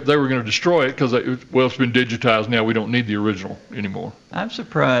 but they were going to destroy it because it's been digitized now. We don't need the original anymore. I'm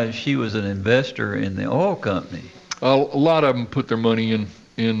surprised she was an investor in the oil company. A lot of them put their money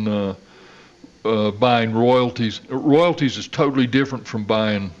in buying royalties. Royalties is totally different from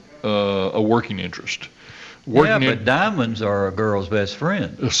buying a working interest. But diamonds are a girl's best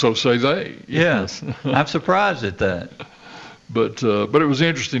friend. So say they. Yes, I'm surprised at that. But it was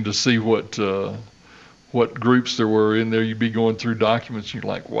interesting to see what groups there were in there. You'd be going through documents, and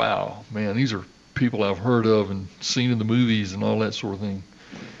you're like, wow, man, these are people I've heard of and seen in the movies and all that sort of thing.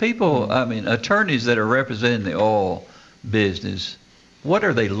 People, I mean, attorneys that are representing the oil business, what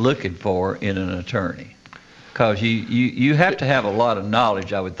are they looking for in an attorney? Because you have to have a lot of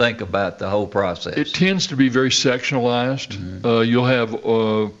knowledge, I would think, about the whole process. It tends to be very sectionalized. Mm-hmm. You'll have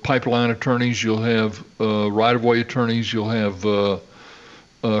pipeline attorneys, you'll have right-of-way attorneys, you'll have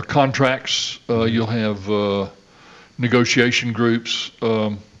contracts, you'll have negotiation groups.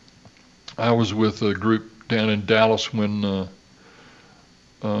 I was with a group down in Dallas when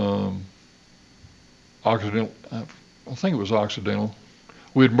Occidental, I think it was Occidental.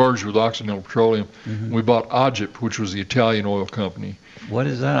 We had merged with Occidental Petroleum. Mm-hmm. We bought Ogip, which was the Italian oil company. What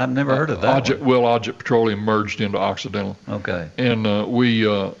is that? I've never heard of that. Ogip Petroleum merged into Occidental. Okay. And but we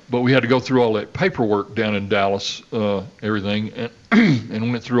had to go through all that paperwork down in Dallas, everything,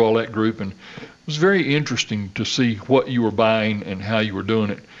 and went through all that group. And it was very interesting to see what you were buying and how you were doing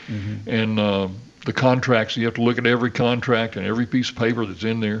it. Mm-hmm. And the contracts, you have to look at every contract and every piece of paper that's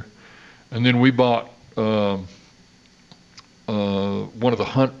in there. And then we bought one of the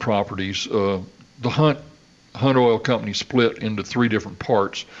Hunt properties. The Hunt Oil Company split into three different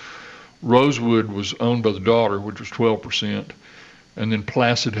parts. Rosewood was owned by the daughter, which was 12%, and then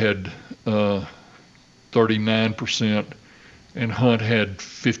Placid had 39%, and Hunt had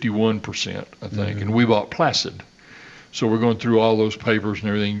 51%, I think, mm-hmm. and we bought Placid. So we're going through all those papers and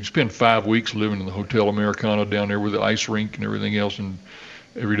everything. You spend 5 weeks living in the Hotel Americana down there with the ice rink and everything else, and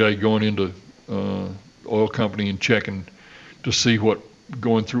every day going into oil company and checking to see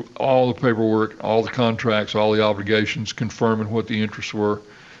going through all the paperwork, all the contracts, all the obligations, confirming what the interests were,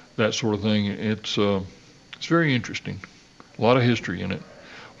 that sort of thing. It's very interesting. A lot of history in it.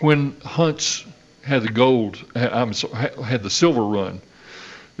 When Hunt's had had the silver run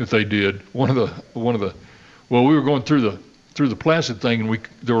that they did, we were going through the Placid thing, and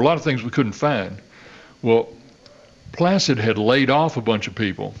there were a lot of things we couldn't find. Well, Placid had laid off a bunch of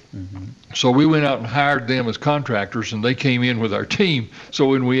people. Mm-hmm. So we went out and hired them as contractors, and they came in with our team. So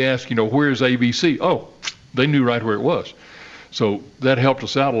when we asked, where's ABC? Oh, they knew right where it was. So that helped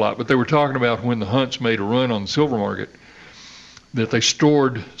us out a lot. But they were talking about when the Hunts made a run on the silver market, that they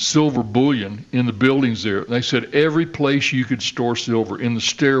stored silver bullion in the buildings there. They said every place you could store silver, in the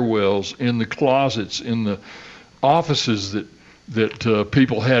stairwells, in the closets, in the offices that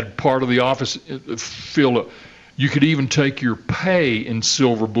people had part of the office filled up. You could even take your pay in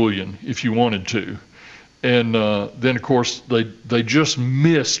silver bullion if you wanted to. And then, of course, they just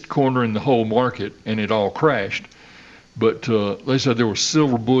missed cornering the whole market, and it all crashed. But they said there was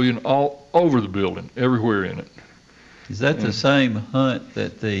silver bullion all over the building, everywhere in it. Is that the same Hunt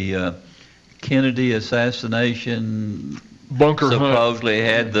that the Kennedy assassination supposedly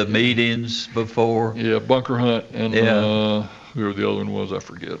had the meetings before? Yeah, Bunker Hunt and whoever the other one was, I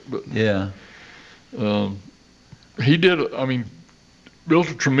forget. But yeah. He built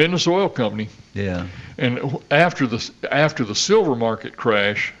a tremendous oil company. Yeah. And after the silver market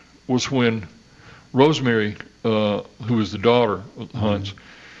crash was when Rosemary, who was the daughter of the Hunts,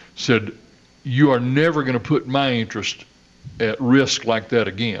 said, "You are never going to put my interest at risk like that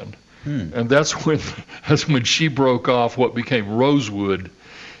again." And that's when she broke off what became Rosewood,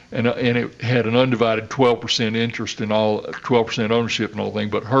 and it had an undivided 12% interest in all, 12% ownership and all thing,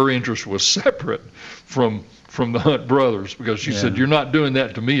 but her interest was separate from the Hunt brothers, because she said, "You're not doing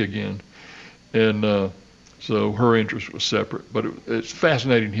that to me again." And so her interest was separate. But it's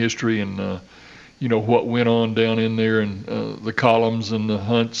fascinating history, and what went on down in there, and the Columns and the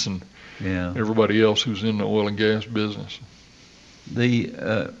Hunts and everybody else who's in the oil and gas business.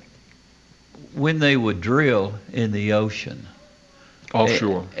 When they would drill in the ocean,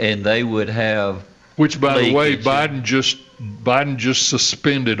 offshore, and they would have, which, by the way, Biden just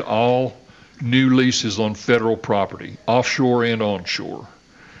suspended all new leases on federal property, offshore and onshore.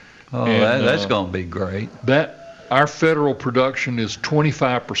 Oh, and, that's going to be great. Our federal production is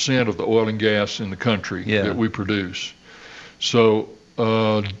 25% of the oil and gas in the country that we produce. So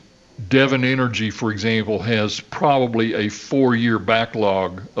Devon Energy, for example, has probably a 4-year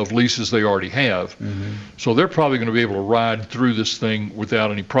backlog of leases they already have. Mm-hmm. So they're probably going to be able to ride through this thing without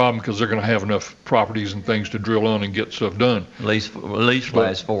any problem because they're going to have enough properties and things to drill on and get stuff done. Lease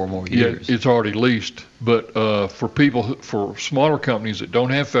lasts 4 more years. Yeah, it's already leased. But for smaller companies that don't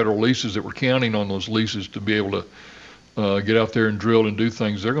have federal leases that were counting on those leases to be able to get out there and drill and do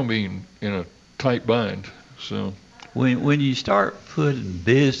things, they're going to be in a tight bind. So. When you start putting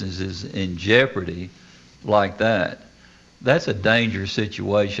businesses in jeopardy like that, that's a dangerous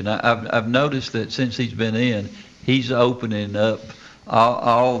situation. I've noticed that since he's been in, he's opening up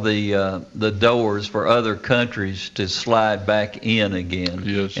all the doors for other countries to slide back in again.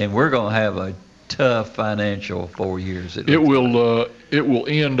 Yes. And we're going to have a tough financial 4 years. It will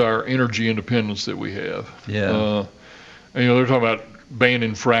end our energy independence that we have. Yeah. They're talking about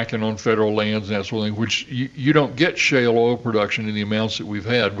banning fracking on federal lands and that sort of thing, which you don't get shale oil production in the amounts that we've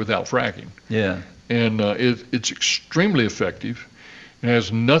had without fracking. Yeah. And it's extremely effective. It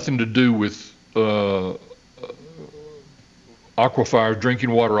has nothing to do with aquifers,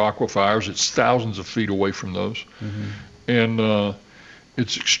 drinking water aquifers. It's thousands of feet away from those. Mm-hmm. And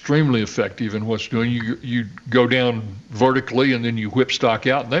it's extremely effective in what's doing. You go down vertically and then you whipstock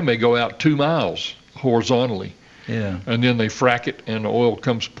out, and they may go out 2 miles horizontally. Yeah. And then they frack it, and the oil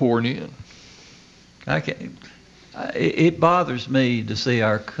comes pouring in. It bothers me to see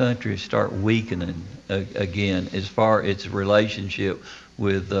our country start weakening again as far as its relationship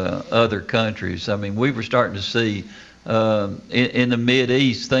with other countries. I mean, we were starting to see in the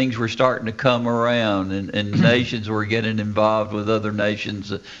Mideast, things were starting to come around, and nations were getting involved with other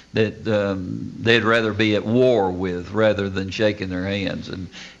nations that they'd rather be at war with rather than shaking their hands. And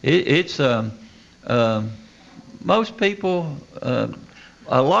it's most people, a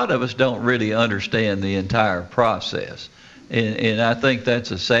lot of us don't really understand the entire process. And I think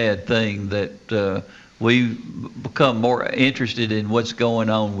that's a sad thing that we become more interested in what's going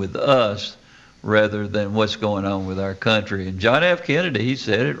on with us rather than what's going on with our country. And John F. Kennedy, he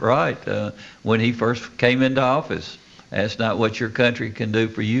said it right when he first came into office. That's not what your country can do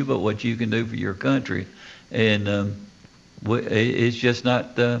for you, but what you can do for your country. And it's just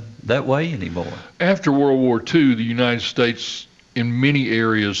not that way anymore. After World War II, the United States, in many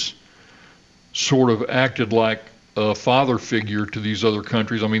areas, sort of acted like a father figure to these other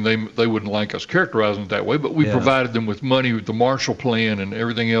countries. I mean, they wouldn't like us characterizing it that way, but we provided them with money, with the Marshall Plan and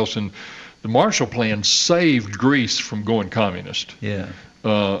everything else. And the Marshall Plan saved Greece from going communist. Yeah.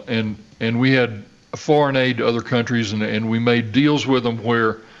 And we had foreign aid to other countries, and we made deals with them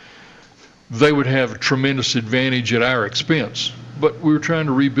where they would have a tremendous advantage at our expense, but we were trying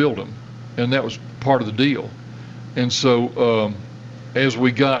to rebuild them, and that was part of the deal. And so as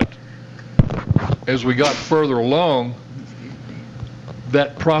we got further along,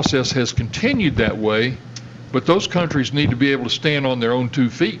 that process has continued that way, but those countries need to be able to stand on their own 2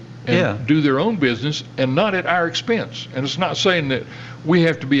 feet and do their own business, and not at our expense. And it's not saying that we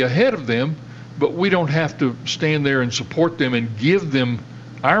have to be ahead of them, but we don't have to stand there and support them and give them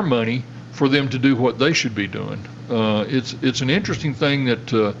our money for them to do what they should be doing. It's an interesting thing that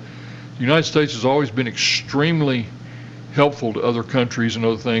the United States has always been extremely helpful to other countries and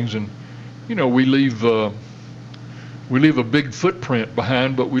other things, and we leave a big footprint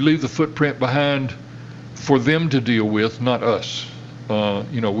behind, but we leave the footprint behind for them to deal with, not us.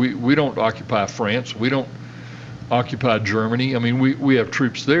 We don't occupy France, we don't occupy Germany. I mean, we have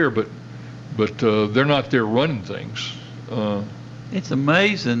troops there, but they're not there running things. It's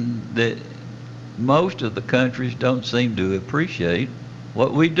amazing that most of the countries don't seem to appreciate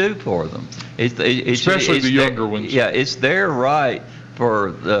what we do for them. Especially the younger ones. Yeah, it's their right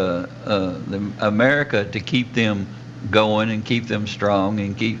for the America to keep them going and keep them strong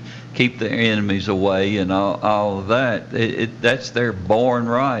and keep their enemies away and all of that. That's their born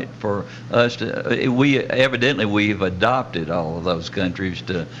right for us to. We've adopted all of those countries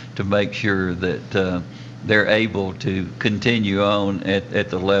to make sure that they're able to continue on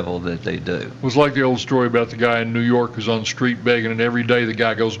at the level that they do. It was like the old story about the guy in New York who's on the street begging, and every day the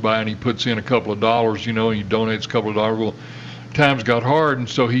guy goes by and he puts in a couple of dollars, and he donates a couple of dollars. Well, times got hard, and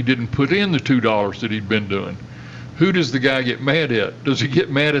so he didn't put in the $2 that he'd been doing. Who does the guy get mad at? Does he get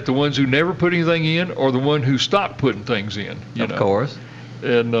mad at the ones who never put anything in, or the one who stopped putting things in? Of course.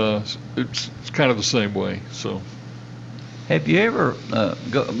 And it's kind of the same way. So, have you ever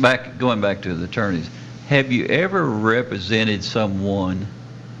going back to the attorneys? Have you ever represented someone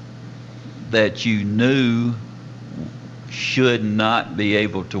that you knew should not be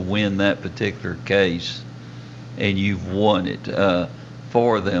able to win that particular case, and you've won it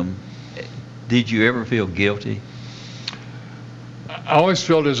for them. Did you ever feel guilty? I always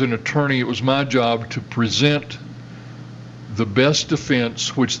felt as an attorney it was my job to present the best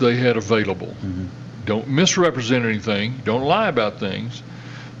defense which they had available. Mm-hmm. Don't misrepresent anything, don't lie about things,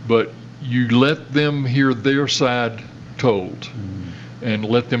 but you let them hear their side told, and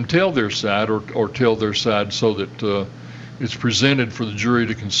let them tell their side or tell their side so that it's presented for the jury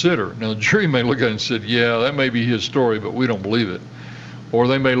to consider. Now, the jury may look at it and say, yeah, that may be his story, but we don't believe it. Or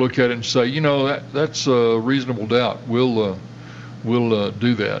they may look at it and say, you know, that's a reasonable doubt. We'll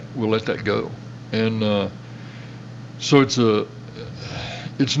do that. We'll let that go. And so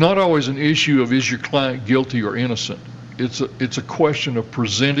it's not always an issue of is your client guilty or innocent. It's a question of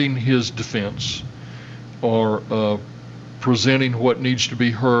presenting his defense, or presenting what needs to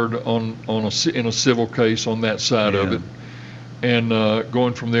be heard in a civil case on that side of it, and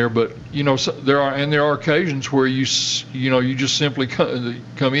going from there. But you know, there are occasions where you just simply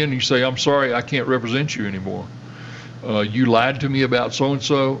come in and you say, I'm sorry, I can't represent you anymore. You lied to me about so and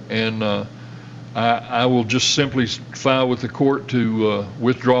so, and I will just simply file with the court to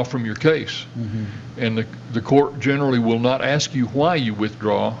withdraw from your case. Mm-hmm. And the court generally will not ask you why you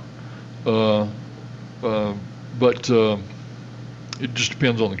withdraw, but it just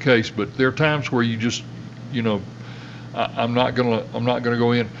depends on the case. But there are times where you just, you know, I'm not gonna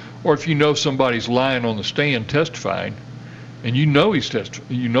go in. Or if you know somebody's lying on the stand testifying, and you know he's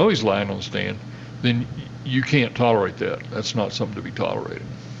lying on the stand, then you can't tolerate that. That's not something to be tolerated.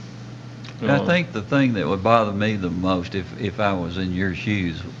 I think the thing that would bother me the most, if I was in your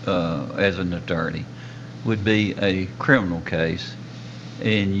shoes as an attorney, would be a criminal case,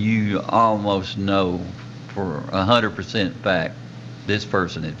 and you almost know for 100% fact this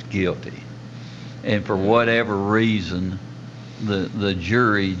person is guilty, and for whatever reason, the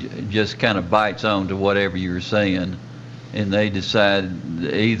jury just kind of bites on to whatever you're saying, and they decide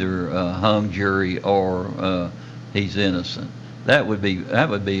either hung jury or he's innocent. That would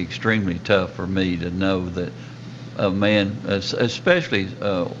be extremely tough for me to know that a man, especially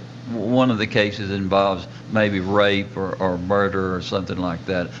one of the cases involves maybe rape or murder or something like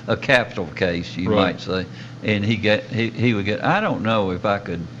that, a capital case you might say, and he would get. I don't know if I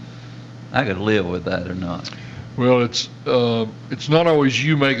could live with that or not. Well, it's not always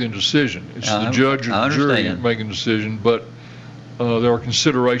you making the decision. It's the judge or the jury making the decision, but there are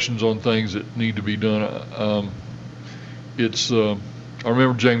considerations on things that need to be done. I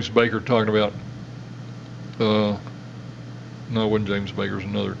remember James Baker talking about, no, it wasn't James Baker, it was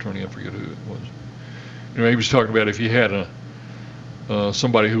another attorney, I forget who it was. You know, he was talking about if you had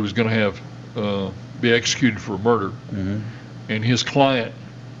somebody who was going to have be executed for murder, mm-hmm. and his client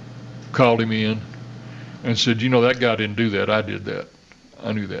called him in and said, you know, that guy didn't do that, I did that,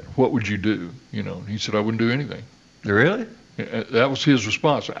 I knew that. What would you do? You know, and he said, I wouldn't do anything. Really? That was his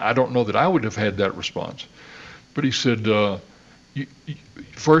response. I don't know that I would have had that response. But he said,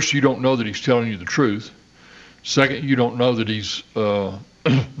 first, you don't know that he's telling you the truth. Second, you don't know that he's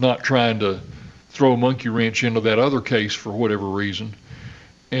not trying to throw a monkey wrench into that other case for whatever reason.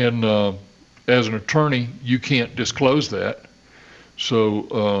 And as an attorney, you can't disclose that.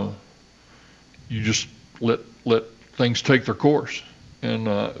 So you just let things take their course. And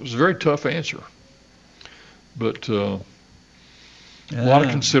it was a very tough answer. But a lot of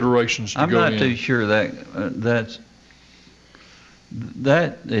considerations to go in. I'm not too sure that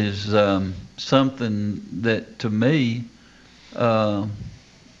is something that, to me,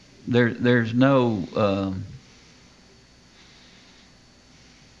 there's no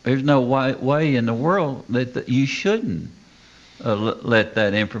way in the world that you shouldn't let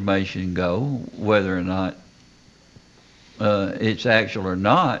that information go, whether or not it's actual or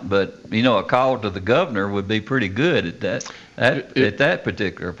not. But you know, a call to the governor would be pretty good at that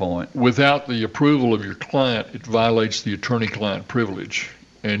particular point. Without the approval of your client, it violates the attorney-client privilege,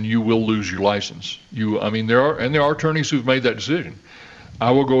 and you will lose your license. There are attorneys who've made that decision. I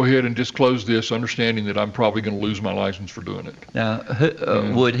will go ahead and disclose this, understanding that I'm probably going to lose my license for doing it. Now,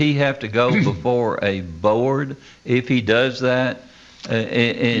 would he have to go before a board if he does that?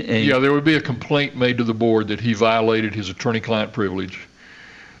 Yeah, there would be a complaint made to the board that he violated his attorney-client privilege,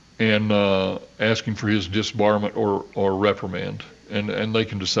 and asking for his disbarment or reprimand, and they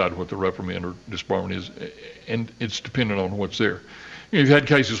can decide what the reprimand or disbarment is, and it's dependent on what's there. You know, you've had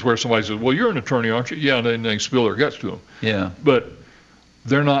cases where somebody says, "Well, you're an attorney, aren't you?" Yeah, and then they spill their guts to them. Yeah. But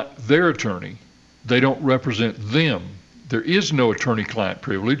they're not their attorney. They don't represent them. There is no attorney-client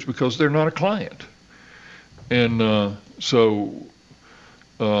privilege because they're not a client, and so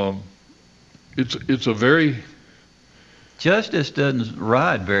it's a very justice doesn't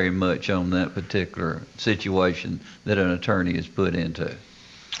ride very much on that particular situation that an attorney is put into.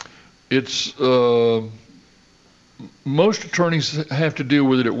 It's most attorneys have to deal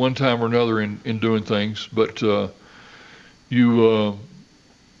with it at one time or another in doing things, but that's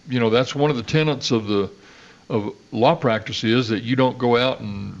one of the tenets of law practice is that you don't go out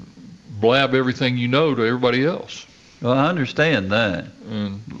and blab everything you know to everybody else. Well, I understand that,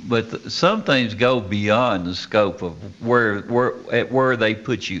 but some things go beyond the scope of where they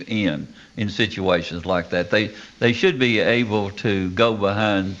put you in situations like that. They should be able to go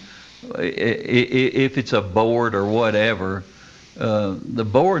behind, if it's a board or whatever. The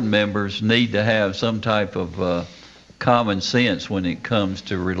board members need to have some type of common sense when it comes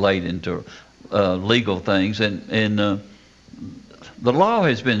to relating to legal things, and the law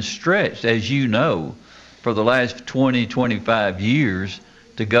has been stretched, as you know, for the last 20, 25 years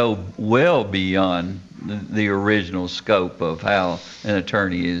to go well beyond the original scope of how an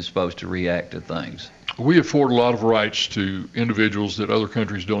attorney is supposed to react to things. We afford a lot of rights to individuals that other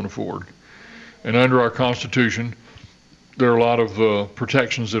countries don't afford. And under our Constitution, there are a lot of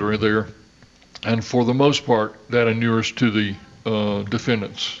protections that are there. And for the most part, that inures to the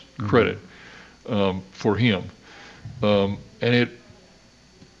defendant's credit for him. And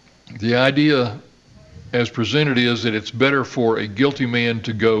the idea as presented is that it's better for a guilty man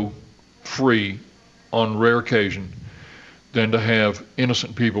to go free on rare occasion than to have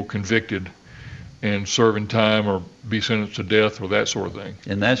innocent people convicted and serving time or be sentenced to death or that sort of thing.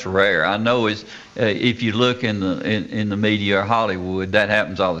 And that's rare. I know if you look in the media or Hollywood, that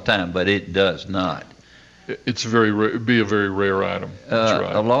happens all the time, but it does not. It's it'd be a very rare item. That's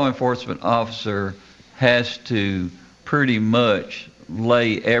right. A law enforcement officer has to pretty much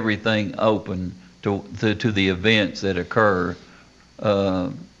lay everything open to the events that occur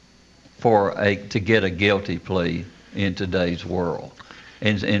to get a guilty plea in today's world.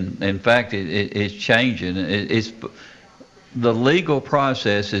 And in fact, it's changing. The legal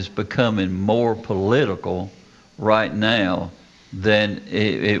process is becoming more political right now than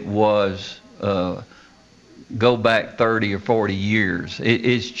it was go back 30 or 40 years.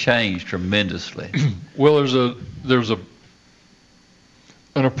 It's changed tremendously. Well, there's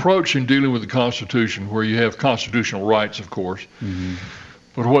an approach in dealing with the Constitution where you have constitutional rights, of course. Mm-hmm.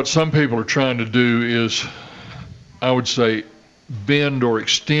 But what some people are trying to do is, I would say, bend or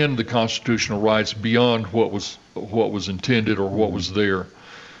extend the constitutional rights beyond what was intended or what was there.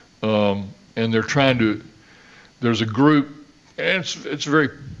 And they're trying to, there's a group, and it's very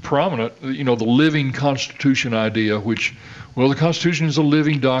prominent, the living Constitution idea, which, well, the Constitution is a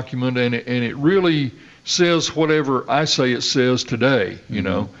living document, and it really says whatever I say it says today,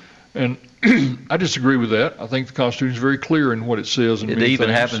 and I disagree with that. I think the Constitution is very clear in what it says. It even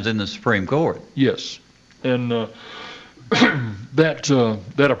happens in the Supreme Court. Yes, and that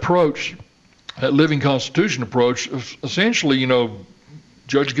approach, that living Constitution approach, essentially,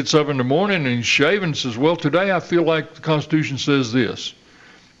 judge gets up in the morning and he's shaving and says, well, today I feel like the Constitution says this,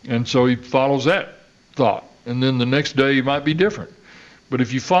 and so he follows that thought, and then the next day it might be different. But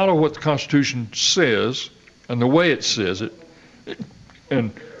if you follow what the Constitution says and the way it says it,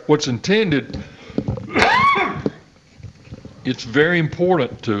 and what's intended, it's very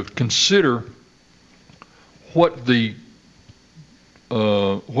important to consider what the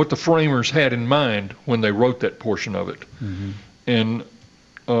framers had in mind when they wrote that portion of it, and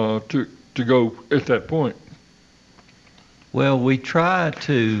to go at that point. Well, we try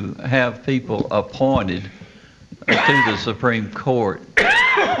to have people appointed to the Supreme Court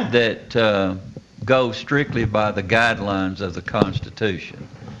that go strictly by the guidelines of the Constitution.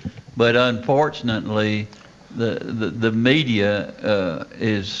 But unfortunately, the media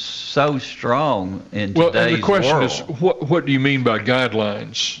is so strong in today's world. Well, and the question is, what do you mean by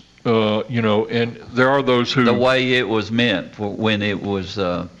guidelines? And there are those who... The way it was meant when it was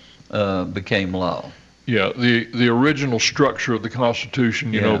became law. Yeah, the original structure of the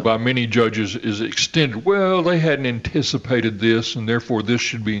Constitution, by many judges is extended. Well, they hadn't anticipated this, and therefore this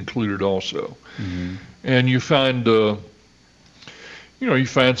should be included also. Mm-hmm. And you find,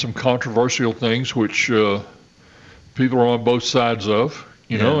 some controversial things which people are on both sides of,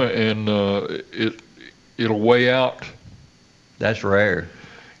 and it'll weigh out. That's rare.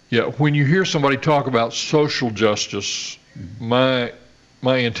 Yeah, when you hear somebody talk about social justice, my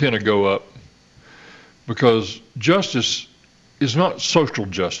antenna go up. Because justice is not social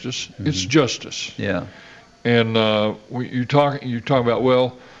justice; it's justice. Yeah. And you talk about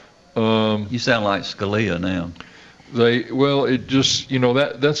you sound like Scalia now. It just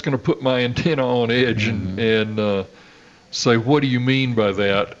that's going to put my antenna on edge, and say, what do you mean by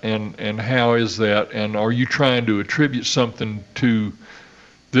that, and how is that, and are you trying to attribute something to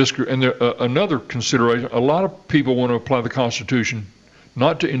this group? And another consideration, a lot of people want to apply the Constitution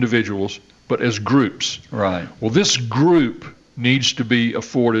not to individuals, but as groups. Right. Well, this group needs to be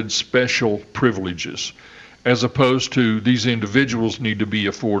afforded special privileges, as opposed to these individuals need to be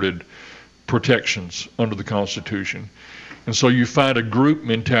afforded protections under the Constitution. And so you find a group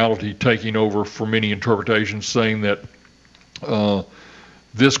mentality taking over for many interpretations, saying that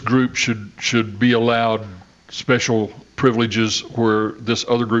this group should be allowed special privileges where this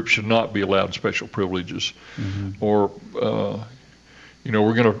other group should not be allowed special privileges. Or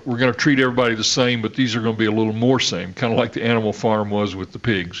we're gonna treat everybody the same, but these are going to be a little more same, kind of like the Animal Farm was with the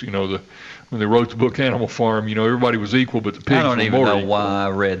pigs. When they wrote the book Animal Farm, everybody was equal, but the pigs were more equal. I don't even know why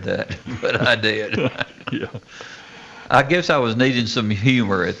I read that, but I did. Yeah. I guess I was needing some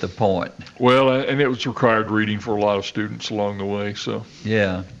humor at the point. Well, and it was required reading for a lot of students along the way. So.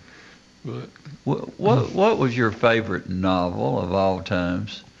 Yeah. But what was your favorite novel of all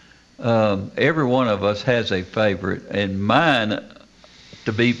times? Every one of us has a favorite, and mine,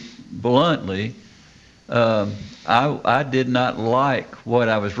 to be bluntly, I did not like what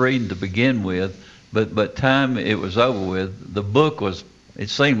I was reading to begin with, but time it was over with, the book it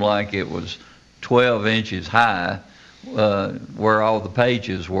seemed like it was 12 inches high, where all the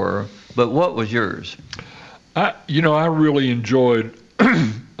pages were. But what was yours? I really enjoyed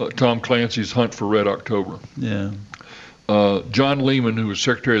Tom Clancy's Hunt for Red October. Yeah. John Lehman, who was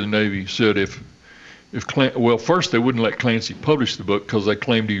Secretary of the Navy, said first they wouldn't let Clancy publish the book because they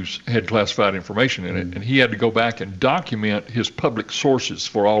claimed he had classified information in it, and he had to go back and document his public sources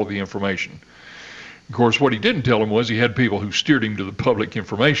for all of the information. Of course, what he didn't tell him was he had people who steered him to the public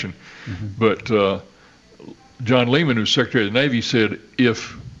information. But John Lehman, who's Secretary of the Navy, said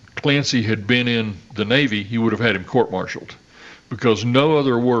if Clancy had been in the Navy, he would have had him court-martialed, because no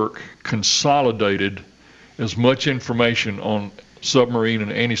other work consolidated as much information on submarine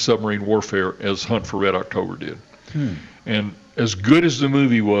and anti-submarine warfare as Hunt for Red October did. And as good as the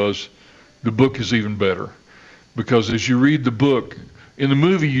movie was, the book is even better, because as you read the book, in the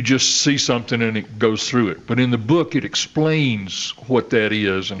movie you just see something and it goes through it, but in the book it explains what that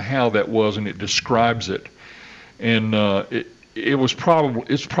is and how that was, and it describes it. And it's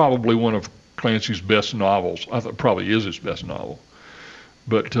probably one of Clancy's best novels. I think probably is his best novel.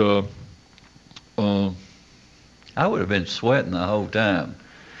 But I would have been sweating the whole time.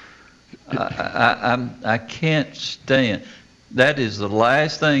 I can't stand. That is the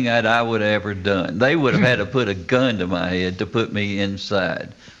last thing I would have ever done. They would have had to put a gun to my head to put me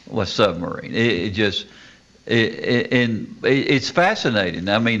inside a submarine. It's fascinating.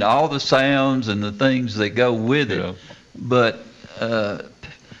 I mean, all the sounds and the things that go with it. But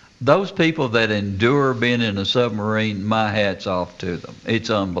those people that endure being in a submarine, my hat's off to them. It's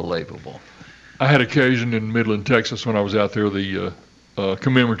unbelievable. I had occasion in Midland, Texas, when I was out there, the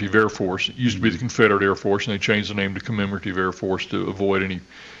Commemorative Air Force. It used to be the Confederate Air Force, and they changed the name to Commemorative Air Force to avoid any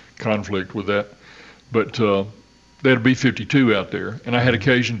conflict with that. But they had a B-52 out there, and I had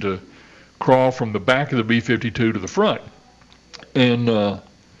occasion to crawl from the back of the B-52 to the front. And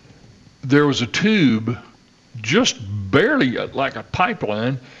there was a tube just barely, like a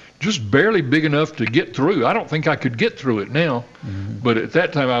pipeline, just barely big enough to get through. I don't think I could get through it now, but at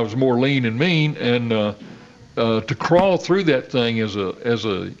that time I was more lean and mean, and to crawl through that thing as a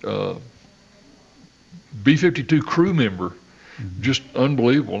B-52 crew member, just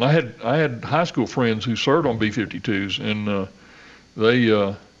unbelievable. And I had high school friends who served on B-52s, and they,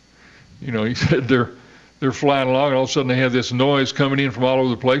 he said they're flying along, and all of a sudden they had this noise coming in from all over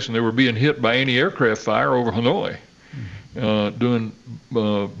the place, and they were being hit by anti-aircraft fire over Hanoi. Doing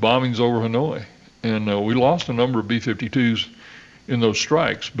bombings over Hanoi, and we lost a number of B-52s in those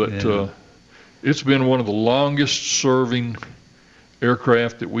strikes, but it's been one of the longest serving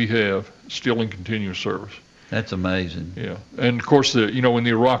aircraft that we have still in continuous service. That's amazing. Yeah, and of course, when the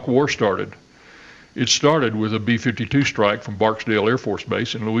Iraq War started, it started with a B-52 strike from Barksdale Air Force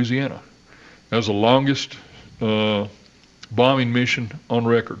Base in Louisiana. That was the longest bombing mission on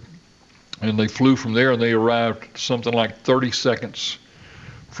record. And they flew from there, and they arrived something like 30 seconds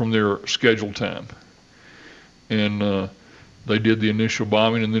from their scheduled time. And they did the initial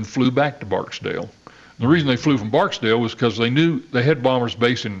bombing and then flew back to Barksdale. And the reason they flew from Barksdale was because they knew they had bombers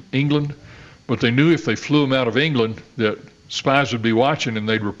based in England, but they knew if they flew them out of England that spies would be watching and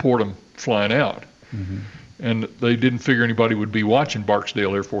they'd report them flying out. And they didn't figure anybody would be watching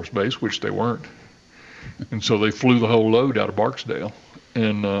Barksdale Air Force Base, which they weren't. And so they flew the whole load out of Barksdale.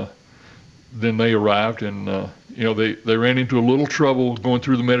 And then they arrived, and they ran into a little trouble going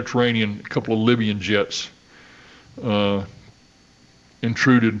through the Mediterranean. A couple of Libyan jets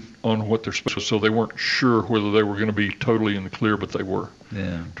intruded on what they're supposed to, so they weren't sure whether they were going to be totally in the clear, but they were.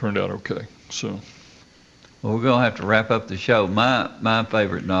 Yeah. Turned out okay. So. Well, we're going to have to wrap up the show. My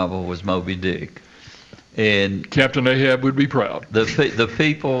favorite novel was Moby Dick. And Captain Ahab would be proud. The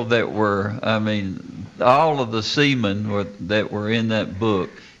people that were, I mean, all of the seamen that were in that book,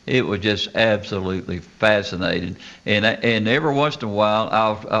 it was just absolutely fascinating. And every once in a while,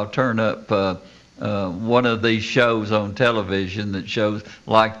 I'll turn up one of these shows on television that shows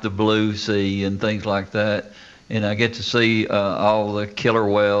like the Blue Sea and things like that. And I get to see all the killer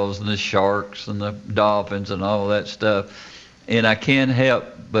whales and the sharks and the dolphins and all that stuff. And I can't help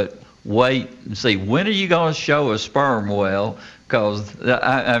but wait and see, when are you going to show a sperm whale? Because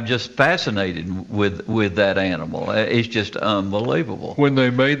I'm just fascinated with that animal. It's just unbelievable. When they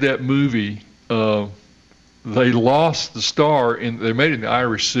made that movie, they lost the star, they made it in the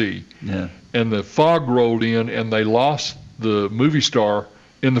Irish Sea. Yeah. And the fog rolled in, and they lost the movie star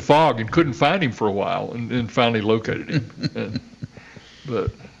in the fog and couldn't find him for a while, and finally located him.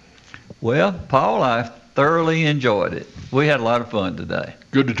 Well, Paul, I thoroughly enjoyed it. We had a lot of fun today.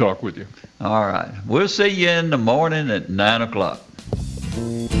 Good to talk with you. All right. We'll see you in the morning at 9 o'clock.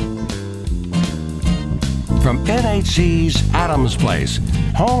 From NHC's Adams Place,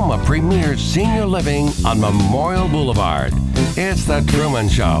 home of premier senior living on Memorial Boulevard, it's The Truman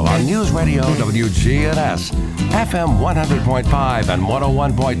Show on News Radio WGNS, FM 100.5 and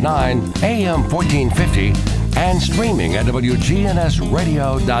 101.9, AM 1450, and streaming at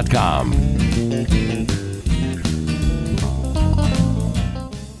WGNSradio.com.